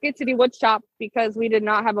 I did not get to do wood shop because we did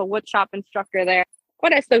not have a wood shop instructor there,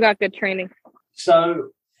 but I still got good training. So,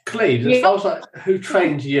 Cleve, as far as who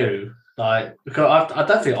trained you, because I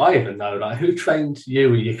don't think I even know, who trained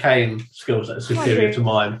you with your cane skills that are superior to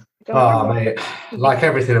mine? Oh, mate, like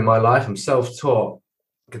everything in my life, I'm self-taught.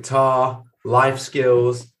 Guitar, life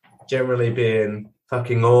skills, generally being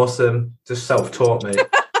fucking awesome, just self-taught, mate.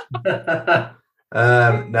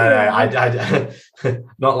 I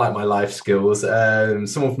not like my life skills.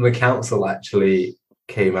 Someone from the council actually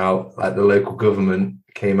came out, like the local government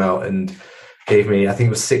came out and gave me, I think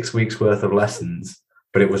it was 6 weeks worth of lessons,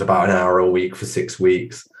 but it was about an hour a week for 6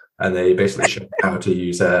 weeks. And they basically showed me how to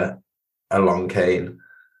use a long cane.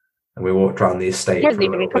 And we walked around the estate for a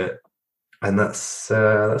little bit. And that's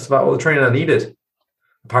about all the training I needed,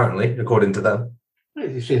 apparently, according to them.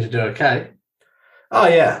 You seem to do okay. Oh,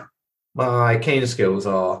 yeah. My cane skills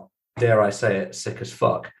are, dare I say it, sick as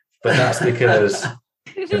fuck. But that's because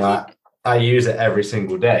I use it every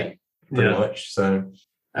single day, pretty much. So,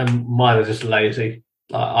 and mine are just lazy.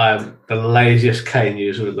 I am the laziest cane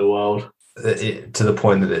user in the world. To the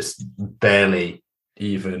point that it's barely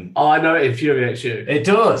even. Oh, I know it infuriates you. It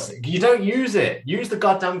does. You don't use it. Use the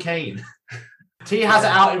goddamn cane. T has it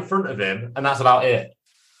out in front of him, and that's about it.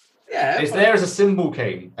 Yeah, it's there as a symbol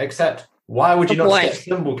cane. Except, why would you not get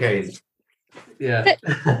symbol canes? Yeah,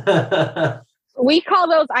 we call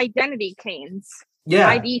those identity canes. Yeah,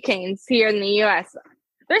 ID canes here in the U.S.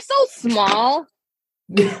 They're so small,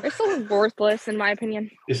 They're so worthless, in my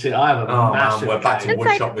opinion. You see, I have a massive we're back to cane.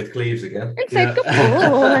 woodshop with Cleves again. Inside, good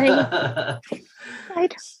boy.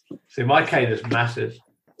 Inside. See, my cane is massive.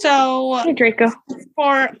 So, Hey, Draco.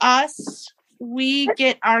 For us, we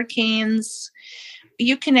get our canes.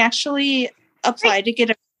 You can actually apply to get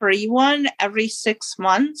a free one every 6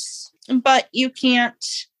 months, but you can't.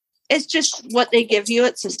 It's just what they give you.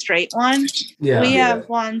 It's a straight one. We have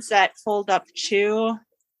ones that fold up too.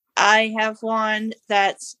 I have one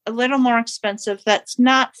that's a little more expensive. That's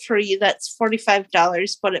not free. That's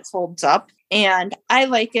 $45, but it folds up. And I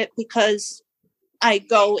like it because I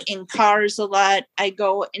go in cars a lot. I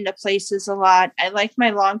go into places a lot. I like my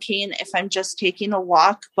long cane if I'm just taking a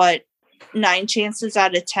walk, but 9 chances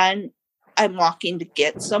out of 10, I'm walking to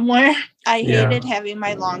get somewhere. I hated having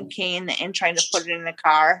my long cane and trying to put it in a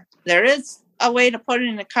car. There is a way to put it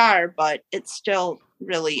in a car, but it's still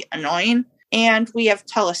really annoying. And we have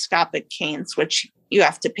telescopic canes, which you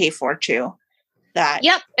have to pay for too.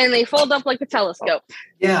 Yep, and they fold up like a telescope.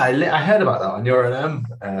 Yeah, I heard about that on your O&M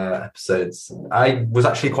episodes. I was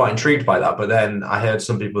actually quite intrigued by that, but then I heard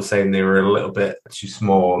some people saying they were a little bit too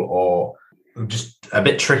small or just a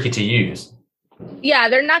bit tricky to use. Yeah,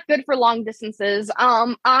 they're not good for long distances.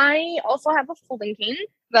 I also have a folding cane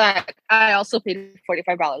that I also paid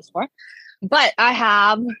 $45 for, but I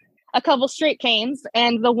have a couple straight canes,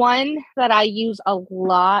 and the one that I use a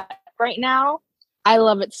lot right now, I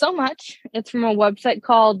love it so much. It's from a website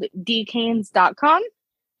called dcanes.com.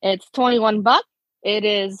 It's $21. It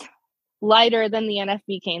is lighter than the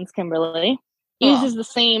NFB canes, Kimberly. Uses the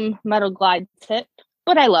same metal glide tip,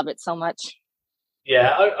 but I love it so much.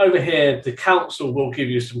 Yeah, over here, the council will give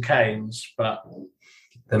you some canes, but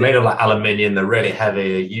they're made of like aluminium. They're really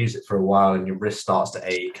heavy. You use it for a while, and your wrist starts to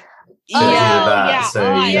ache.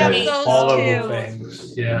 I hate those horrible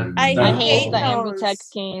things. Yeah, I hate the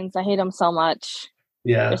Ambitech canes. I hate them so much.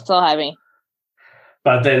 Yeah, they're so heavy.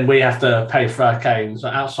 But then we have to pay for our canes. So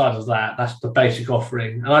outside of that, that's the basic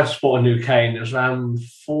offering. And I just bought a new cane. It was around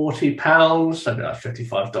 £40, so like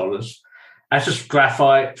 $55. That's just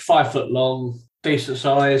graphite, 5 foot long, decent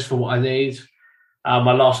size for what I need.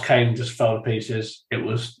 My last cane just fell to pieces. It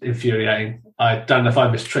was infuriating. I don't know if I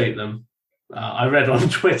mistreat them. I read on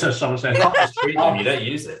Twitter someone said, "You don't mistreat them. You don't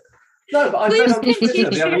use it." No, but I read on Twitter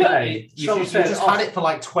the other day. You just had it for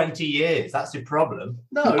like 20 years. That's your problem.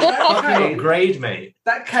 No, that cane, upgrade, mate.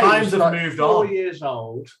 That cane Times was have like moved 4 on. years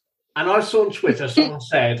old. And I saw on Twitter someone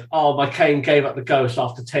said, "Oh, my cane gave up the ghost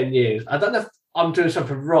after 10 years." I don't know if I'm doing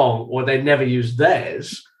something wrong or they never used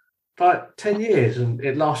theirs. But 10 years and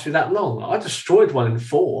it lasted that long. I destroyed one in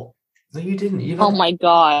 4. No, you didn't. You've oh my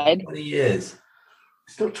God. 20 years.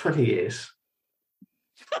 It's not 20 years.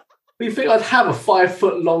 You think I'd have a 5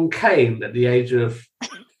 foot long cane at the age of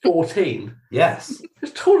 14? Yes.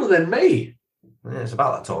 It's taller than me. Yeah, it's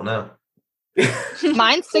about that tall now.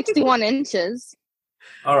 Mine's 61 inches.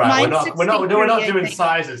 All right, Mine's we're not doing 63,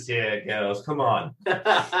 sizes here, girls. Come on. Your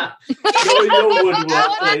woodwork,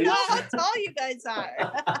 I please. know how tall you guys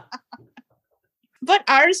are. But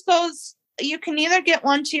ours goes, you can either get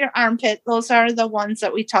one to your armpit. Those are the ones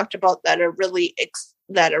that we talked about that are really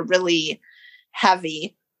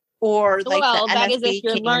heavy. Or like well, the that NFB is if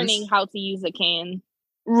you're canes. learning how to use a cane.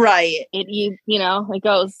 Right. It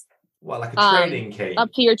goes Well, like a training cane.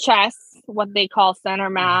 up to your chest, what they call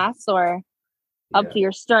center mass, or up to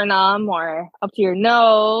your sternum, or up to your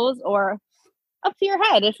nose, or up to your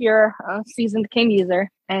head if you're a seasoned cane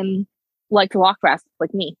user and like to walk fast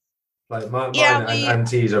like me. Like mine and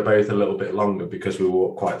T's are both a little bit longer because we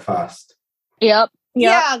walk quite fast. Yep.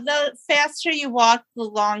 Yeah, the faster you walk, the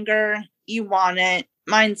longer you want it.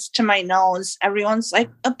 Mine's to my nose. Everyone's like,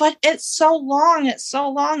 but it's so long. It's so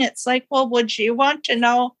long. It's like, well, would you want to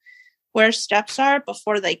know where steps are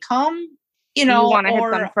before they come? You want to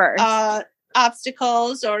hit them first.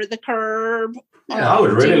 Obstacles or the curb. Yeah, I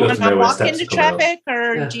would really love to know where steps into traffic,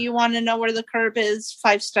 or do you want to know where the curb is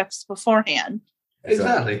 5 steps beforehand?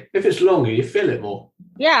 Exactly. If it's longer, you feel it more.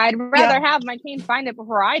 Yeah, I'd rather have my cane find it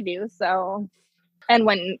before I do. So, and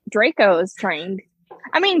when Draco is trained,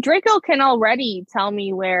 I mean, Draco can already tell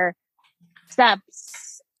me where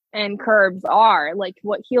steps and curbs are. Like,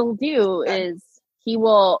 what he'll do is he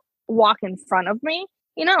will walk in front of me.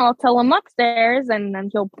 I'll tell him upstairs, and then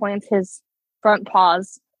he'll plant his front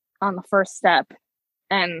paws on the first step.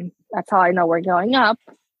 And that's how I know we're going up.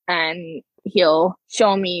 And he'll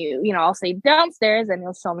show me, I'll say downstairs, and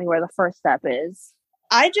he'll show me where the first step is.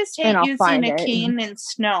 I just hate using a cane in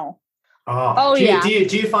snow. Do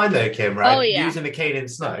you find though, Kim? Right, using the cane in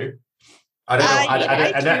snow. I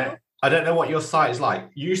don't know. I don't know what your site is like.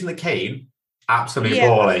 Using the cane, absolute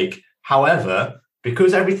ball ache. However,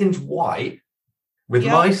 because everything's white, With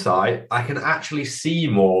my sight, I can actually see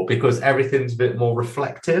more because everything's a bit more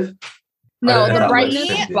reflective. No, the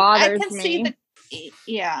brightness bothers me.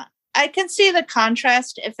 I can see the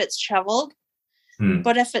contrast if it's shoveled.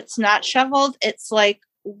 But if it's not shoveled, it's like,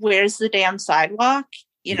 where's the damn sidewalk?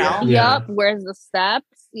 You know? Yep. Where's the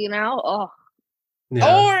steps? You know? Oh. Yeah.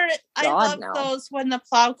 Or I love those when the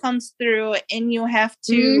plow comes through and you have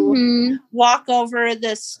to walk over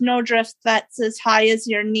the snowdrift that's as high as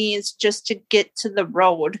your knees just to get to the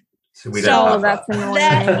road. So that's annoying.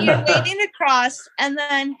 That you're waiting to cross, and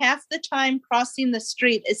then half the time crossing the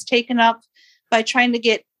street is taken up by trying to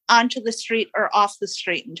get onto the street or off the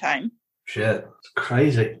street in time. Shit, it's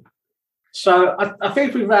crazy. So I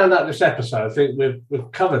think we round out this episode. I think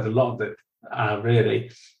we've covered a lot of it, really.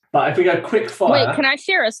 But if we go quick fire... Wait, can I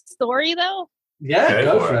share a story, though? Yeah,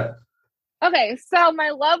 go for it. Okay, so my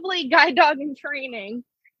lovely guide dog in training,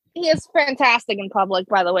 he is fantastic in public,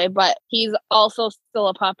 by the way, but he's also still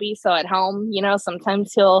a puppy. So at home, you know,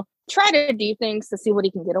 sometimes he'll try to do things to see what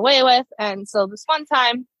he can get away with. And so this one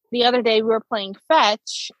time, the other day, we were playing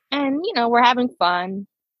fetch, and, you know, we're having fun.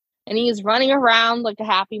 And he's running around like a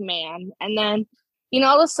happy man. And then, you know,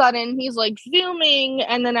 all of a sudden, he's like zooming,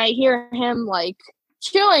 and then I hear him like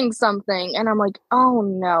chewing something, and I'm like, oh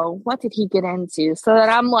no, what did he get into? So that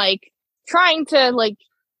I'm like trying to like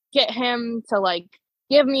get him to like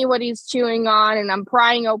give me what he's chewing on, and I'm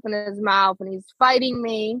prying open his mouth, and he's fighting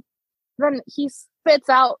me. Then he spits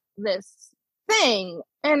out this thing,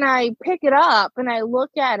 and I pick it up and I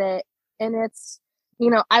look at it, and it's, you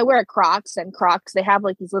know, I wear Crocs, and Crocs, they have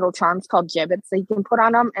like these little charms called gibbets that you can put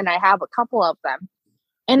on them, and I have a couple of them.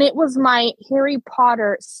 And it was my Harry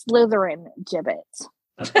Potter Slytherin gibbet.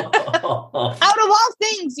 Out of all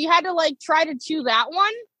things, you had to like try to chew that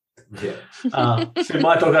one. Yeah. So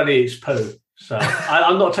my dog only eats poo, so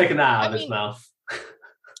I'm not taking that out of his mouth.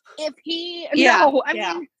 If he, I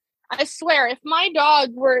mean, I swear, if my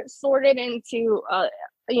dog were sorted into,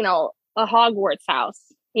 you know, a Hogwarts house,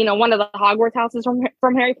 you know, one of the Hogwarts houses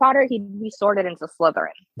from Harry Potter, he'd be sorted into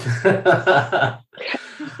Slytherin.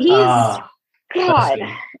 He's. God.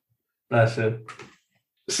 That's it.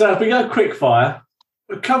 So if we go quick fire,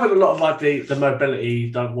 we've covered a lot of like the mobility,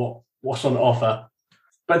 what's on offer.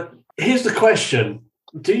 But here's the question.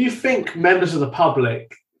 Do you think members of the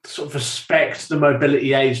public sort of respect the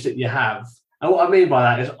mobility aids that you have? And what I mean by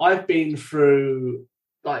that is I've been through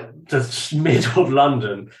like the middle of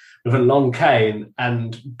London with a long cane,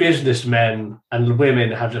 and businessmen and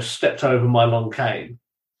women have just stepped over my long cane.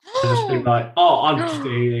 Just been like, oh, I'm just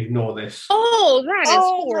going to ignore this. Oh, that is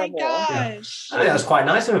horrible. My gosh. I think that was quite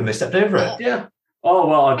nice of him. They stepped over it. Yeah. Oh,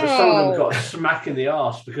 well, I just some of them got a smack in the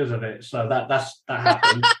arse because of it. So that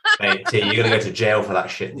happened. Mate, T, you're going to go to jail for that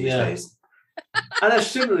shit these days. And then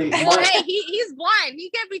similarly... Well, hey, he's blind.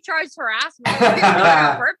 He can't be charged for harassment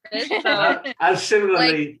on purpose. So. And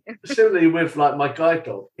similarly with like my guide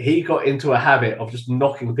dog, he got into a habit of just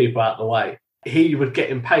knocking people out of the way. He would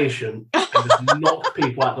get impatient and just knock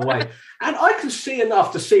people out of the way. And I can see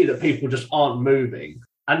enough to see that people just aren't moving.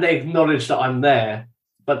 And they acknowledge that I'm there.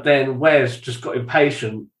 But then Wes just got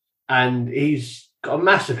impatient, and he's got a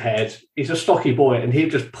massive head. He's a stocky boy, and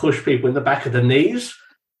he'd just push people in the back of the knees.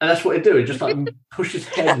 And that's what he'd do. He'd just like push his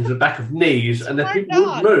head in the back of knees, and then people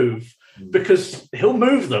would move because he'll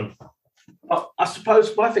move them. I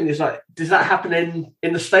suppose my thing is like, does that happen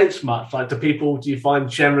in the States much? Like, do you find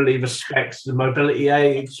generally respect the mobility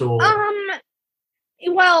aids or?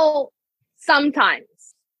 Well, sometimes.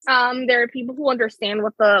 There are people who understand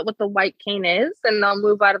what the white cane is, and they'll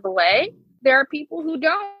move out of the way. There are people who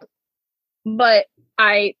don't. But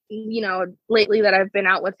lately that I've been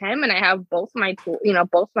out with him, and I have both my tools,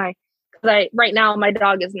 right now my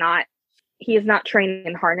dog is not trained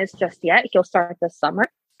in harness just yet. He'll start this summer.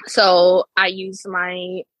 So I use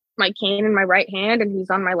my cane in my right hand, and he's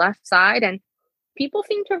on my left side, and people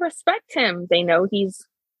seem to respect him. They know he's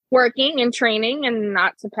working and training and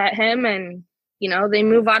not to pet him, and, they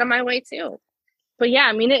move out of my way too. But yeah,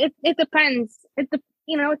 I mean, it depends. It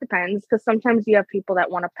depends, because sometimes you have people that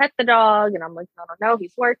want to pet the dog, and I'm like, no,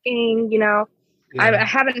 he's working, Yeah. I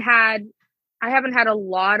haven't had a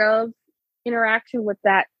lot of interaction with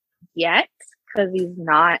that yet, because he's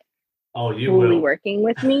not fully working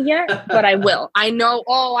with me yet, but I will. I know.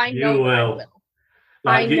 You will. I will.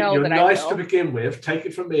 Like, you're nice to begin with. Take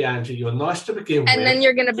it from me, Angie. You're nice to begin with. And then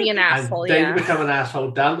you're going to be an asshole, and then you become an asshole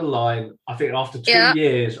down the line. I think after 2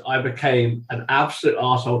 years, I became an absolute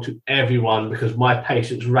asshole to everyone because my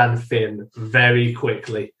patience ran thin very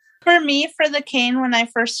quickly. For me, for the cane, when I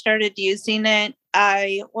first started using it,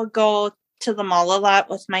 I would go to the mall a lot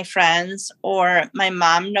with my friends, or my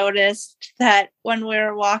mom noticed that when we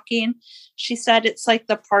were walking, she said it's like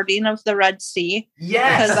the parting of the Red Sea.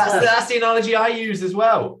 Yes, that's the analogy I use as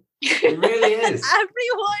well. It really is.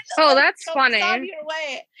 Everyone that's funny. out your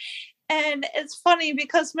way. And it's funny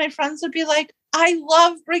because my friends would be like, I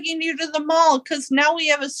love bringing you to the mall because now we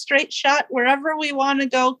have a straight shot wherever we want to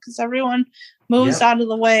go because everyone moves out of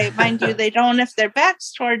the way. Mind you, they don't if their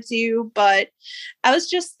back's towards you. But I was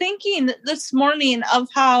just thinking this morning of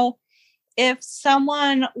how if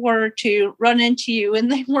someone were to run into you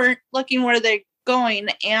and they weren't looking where they're going,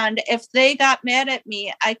 and if they got mad at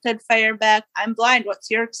me, I could fire back, I'm blind. What's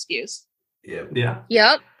your excuse? Yeah.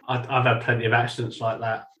 Yep. I've had plenty of accidents like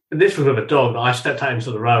that. And this was with a dog. I stepped out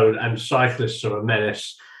into the road and cyclists are a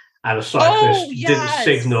menace. And a cyclist didn't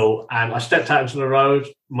signal. And I stepped out into the road.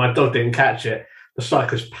 My dog didn't catch it. The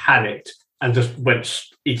cyclist panicked and just went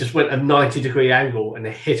a 90-degree angle and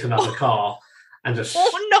hit another car and just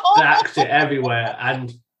stacked it everywhere.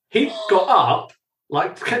 And he got up,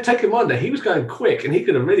 like, take in mind that he was going quick and he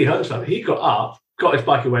could have really hurt himself. He got up, got his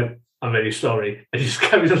bike and went, I'm really sorry. And he just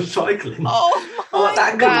carried on cycling.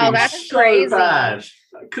 That's so crazy. Bad.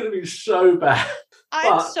 That could have been so bad.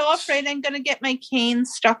 I'm so afraid I'm going to get my cane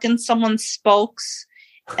stuck in someone's spokes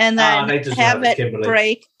and then have it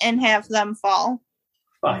break and have them fall.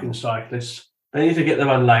 Fucking cyclists. They need to get their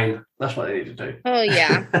own lane. That's what they need to do. Oh,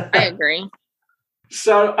 yeah. I agree.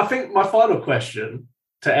 So I think my final question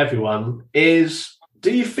to everyone is,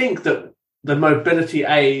 do you think that the mobility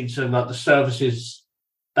aids and like the services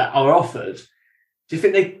that are offered, do you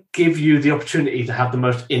think they give you the opportunity to have the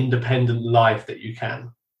most independent life that you can?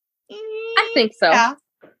 I think so. Yeah.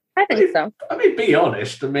 I think so. I mean, be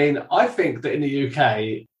honest. I mean, I think that in the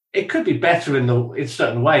UK, it could be better in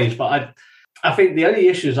certain ways, but I think the only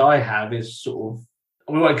issues I have is sort of,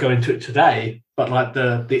 we won't go into it today, but like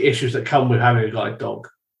the issues that come with having a guide dog.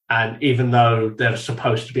 And even though they're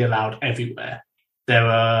supposed to be allowed everywhere, there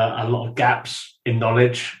are a lot of gaps in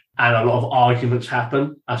knowledge and a lot of arguments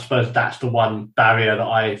happen. I suppose that's the one barrier that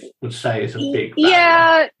I would say is a big barrier.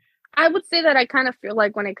 Yeah, I would say that I kind of feel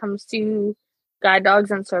like when it comes to guide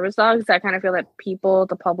dogs and service dogs, I kind of feel that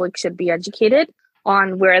the public should be educated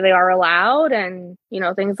on where they are allowed and,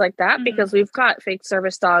 things like that, because we've got fake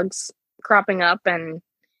service dogs cropping up and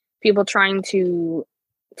people trying to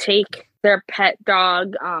take their pet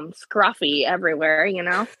dog Scruffy everywhere,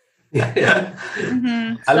 Yeah.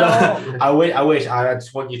 Mm-hmm. I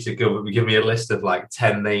just want you to give me a list of like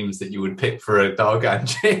 10 names that you would pick for a dog,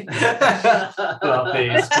 Angie.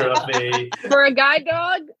 Scruffy. For a guide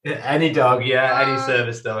dog? Any dog, any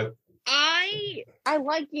service dog. I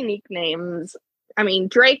like unique names. I mean,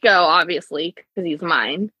 Draco, obviously, because he's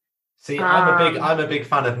mine. See, I'm a big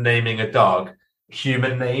fan of naming a dog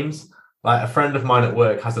human names. Like a friend of mine at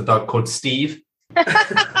work has a dog called Steve.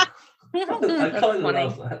 I can't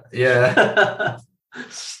love that. Yeah.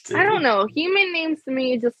 I don't know. Human names to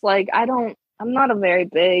me, just like, I'm not a very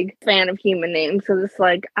big fan of human names because it's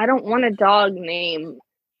like, I don't want a dog name.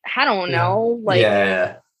 I don't know. Like,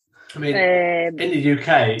 I mean, in the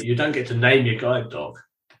UK, you don't get to name your guide dog.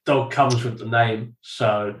 Dog comes with the name.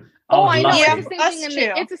 So, I know.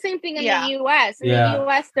 It's the same thing in the US. In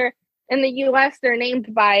the US, they're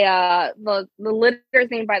named by the litter's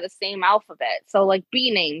named by the same alphabet. So like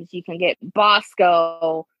B names, you can get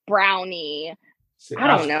Bosco, Brownie. See,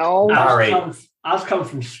 I don't know. Ours come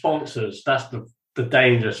from sponsors. That's the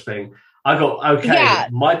dangerous thing. I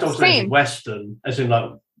got my dog's name is Western, as in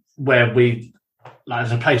like where we like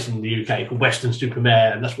there's a place in the UK called Western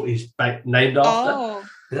Supermare, and that's what he's named after. Oh,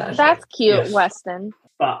 that's cute, yes. Weston.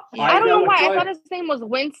 But I don't know why. I thought his name was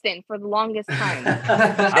Winston for the longest time.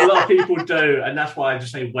 A lot of people do, and that's why I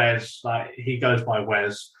just say Wes. Like he goes by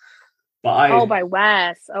Wes. But by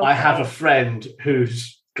Wes. Okay. I have a friend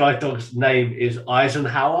whose guide dog's name is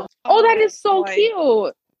Eisenhower. Oh, that is so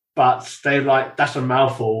cute. But they're like, that's a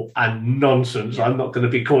mouthful and nonsense. I'm not going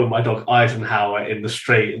to be calling my dog Eisenhower in the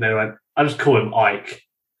street. And they went, I just call him Ike.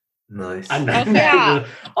 Nice. And then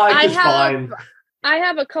Ike is fine. I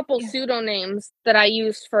have a couple pseudonames that I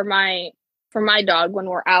use for my dog when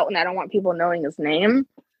we're out and I don't want people knowing his name.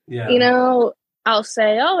 Yeah. I'll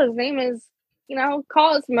say, his name is,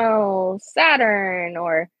 Cosmo, Saturn,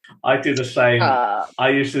 or... I do the same. I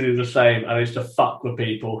used to do the same. I used to fuck with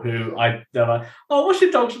people who they're like, oh, what's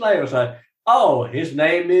your dog's name? I was like, oh, his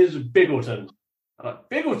name is Biggleton. I'm like,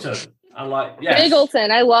 Biggleton? I'm like, yes. Biggleton,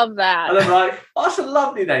 I love that. And I'm like, oh, that's a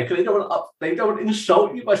lovely name, because they don't want to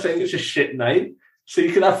insult you by saying it's a shit name. So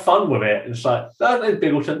you can have fun with it. And it's like, that name's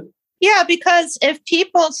Biggleton. Yeah, because if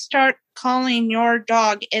people start calling your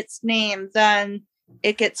dog its name, then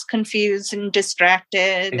it gets confused and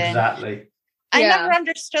distracted. Exactly. I never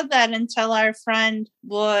understood that until our friend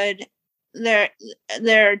would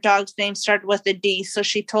their dog's name started with a D, so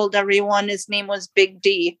she told everyone his name was Big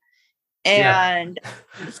D. And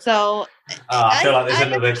so I feel like there's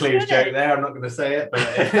another Cleves joke there. I'm not going to say it, but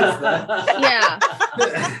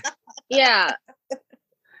yeah.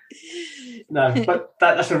 No, but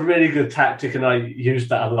that's a really good tactic, and I use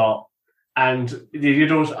that a lot. And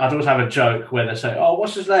I'd always have a joke where they say, "Oh,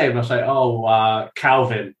 what's his name?" And I say, "Oh,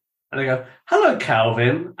 Calvin." And they go, "Hello,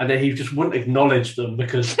 Calvin," and then he just wouldn't acknowledge them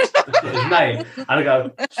because that's not his name. And I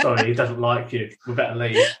go, "Sorry, he doesn't like you. We better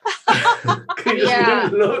leave." He just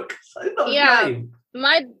wouldn't look. It's not his name.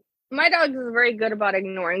 My dog is very good about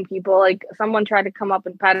ignoring people. Like someone tried to come up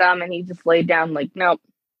and pet him, and he just laid down. Like, nope.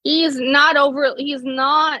 He's not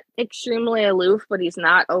extremely aloof, but he's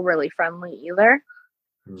not overly friendly either.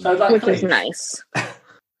 So like which Cleves. is nice.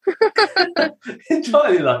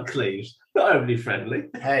 Entirely like Cleves. Not overly friendly.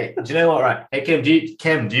 Hey, do you know what? Right. Hey,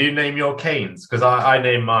 Kim, do you name your canes? Because I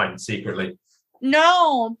name mine secretly.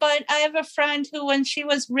 No, but I have a friend who, when she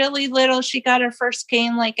was really little, she got her first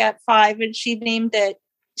cane like at 5, and she named it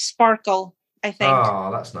Sparkle, I think. Oh,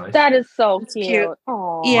 that's nice. That is so cute.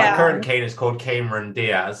 My current cane is called Cameron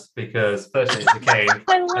Diaz because firstly it's a cane,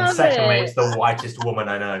 and secondly it's the whitest woman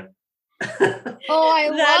I know. I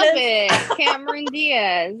love it. Cameron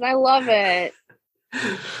Diaz. I love it.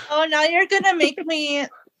 Oh, now you're going to make me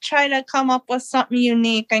try to come up with something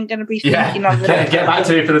unique. I'm going to be thinking of it. Get back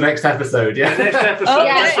to me for the next episode. Yeah. Next episode.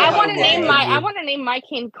 I want to name my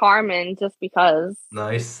cane Carmen just because.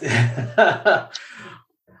 Nice.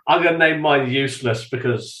 I'm going to name mine Useless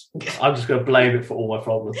because I'm just going to blame it for all my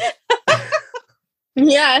problems.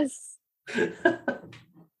 Yes.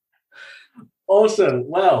 Awesome.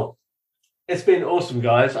 Well, it's been awesome,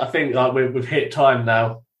 guys. I think we've hit time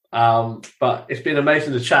now. But it's been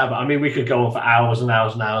amazing to chat about. I mean, we could go on for hours and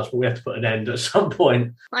hours and hours, but we have to put an end at some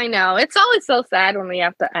point. I know. It's always so sad when we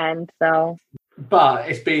have to end, so. But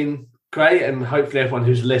it's been great, and hopefully everyone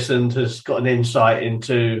who's listened has got an insight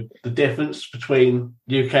into the difference between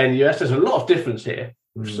UK and US. There's a lot of difference here.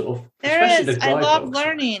 Sort of, there is. I love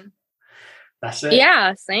learning. That's it.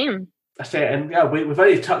 Yeah, same. That's it. And yeah, we've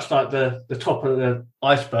only touched like the top of the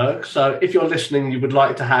iceberg. So if you're listening, you would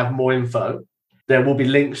like to have more info, there will be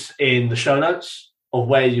links in the show notes of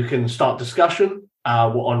where you can start discussion. We're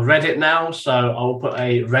on Reddit now, so I will put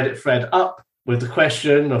a Reddit thread up with the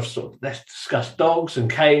question of sort of let's discuss dogs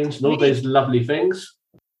and canes and all these lovely things.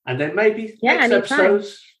 And then maybe next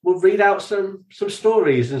episodes we'll read out some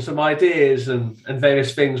stories and some ideas and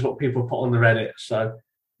various things what people put on the Reddit. So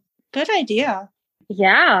good idea.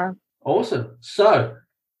 Yeah. Awesome. So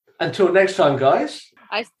until next time, guys.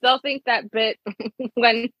 I still think that bit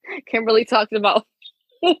when Kimberly talked about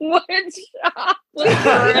wood shop was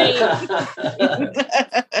great.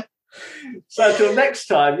 So until next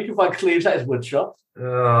time, you can find Cleves at his wood shop. It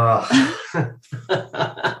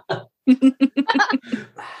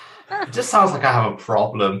just sounds like I have a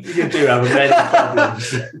problem. You do have many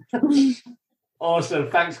problems.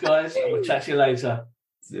 Awesome. Thanks, guys. We'll chat to you later.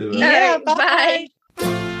 Yeah, bye.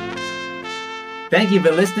 Thank you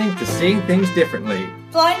for listening to Seeing Things Differently.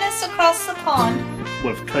 Blindness Across the Pond.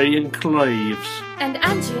 With Kay and Cleves. And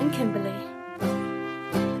Angie and Kimberly.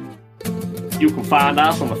 You can find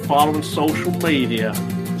us on the following social media: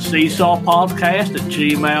 Seesaw Podcast at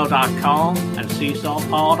gmail.com and Seesaw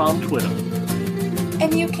Pod on Twitter.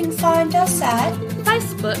 And you can find us at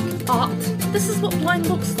Facebook at This Is What Blind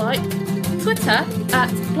Looks Like, Twitter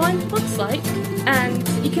at Blind Looks Like, and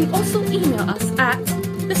you can also email us at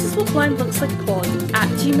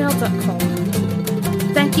thisiswhatblindlookslike@gmail.com.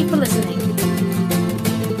 Thank you for listening.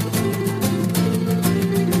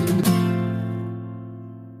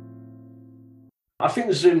 I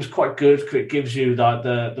think Zoom's quite good because it gives you like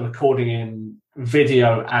the recording in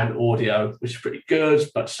video and audio, which is pretty good,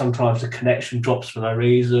 but sometimes the connection drops for no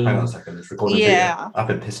reason. Hang on a second, it's recording video. I've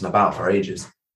been pissing about for ages.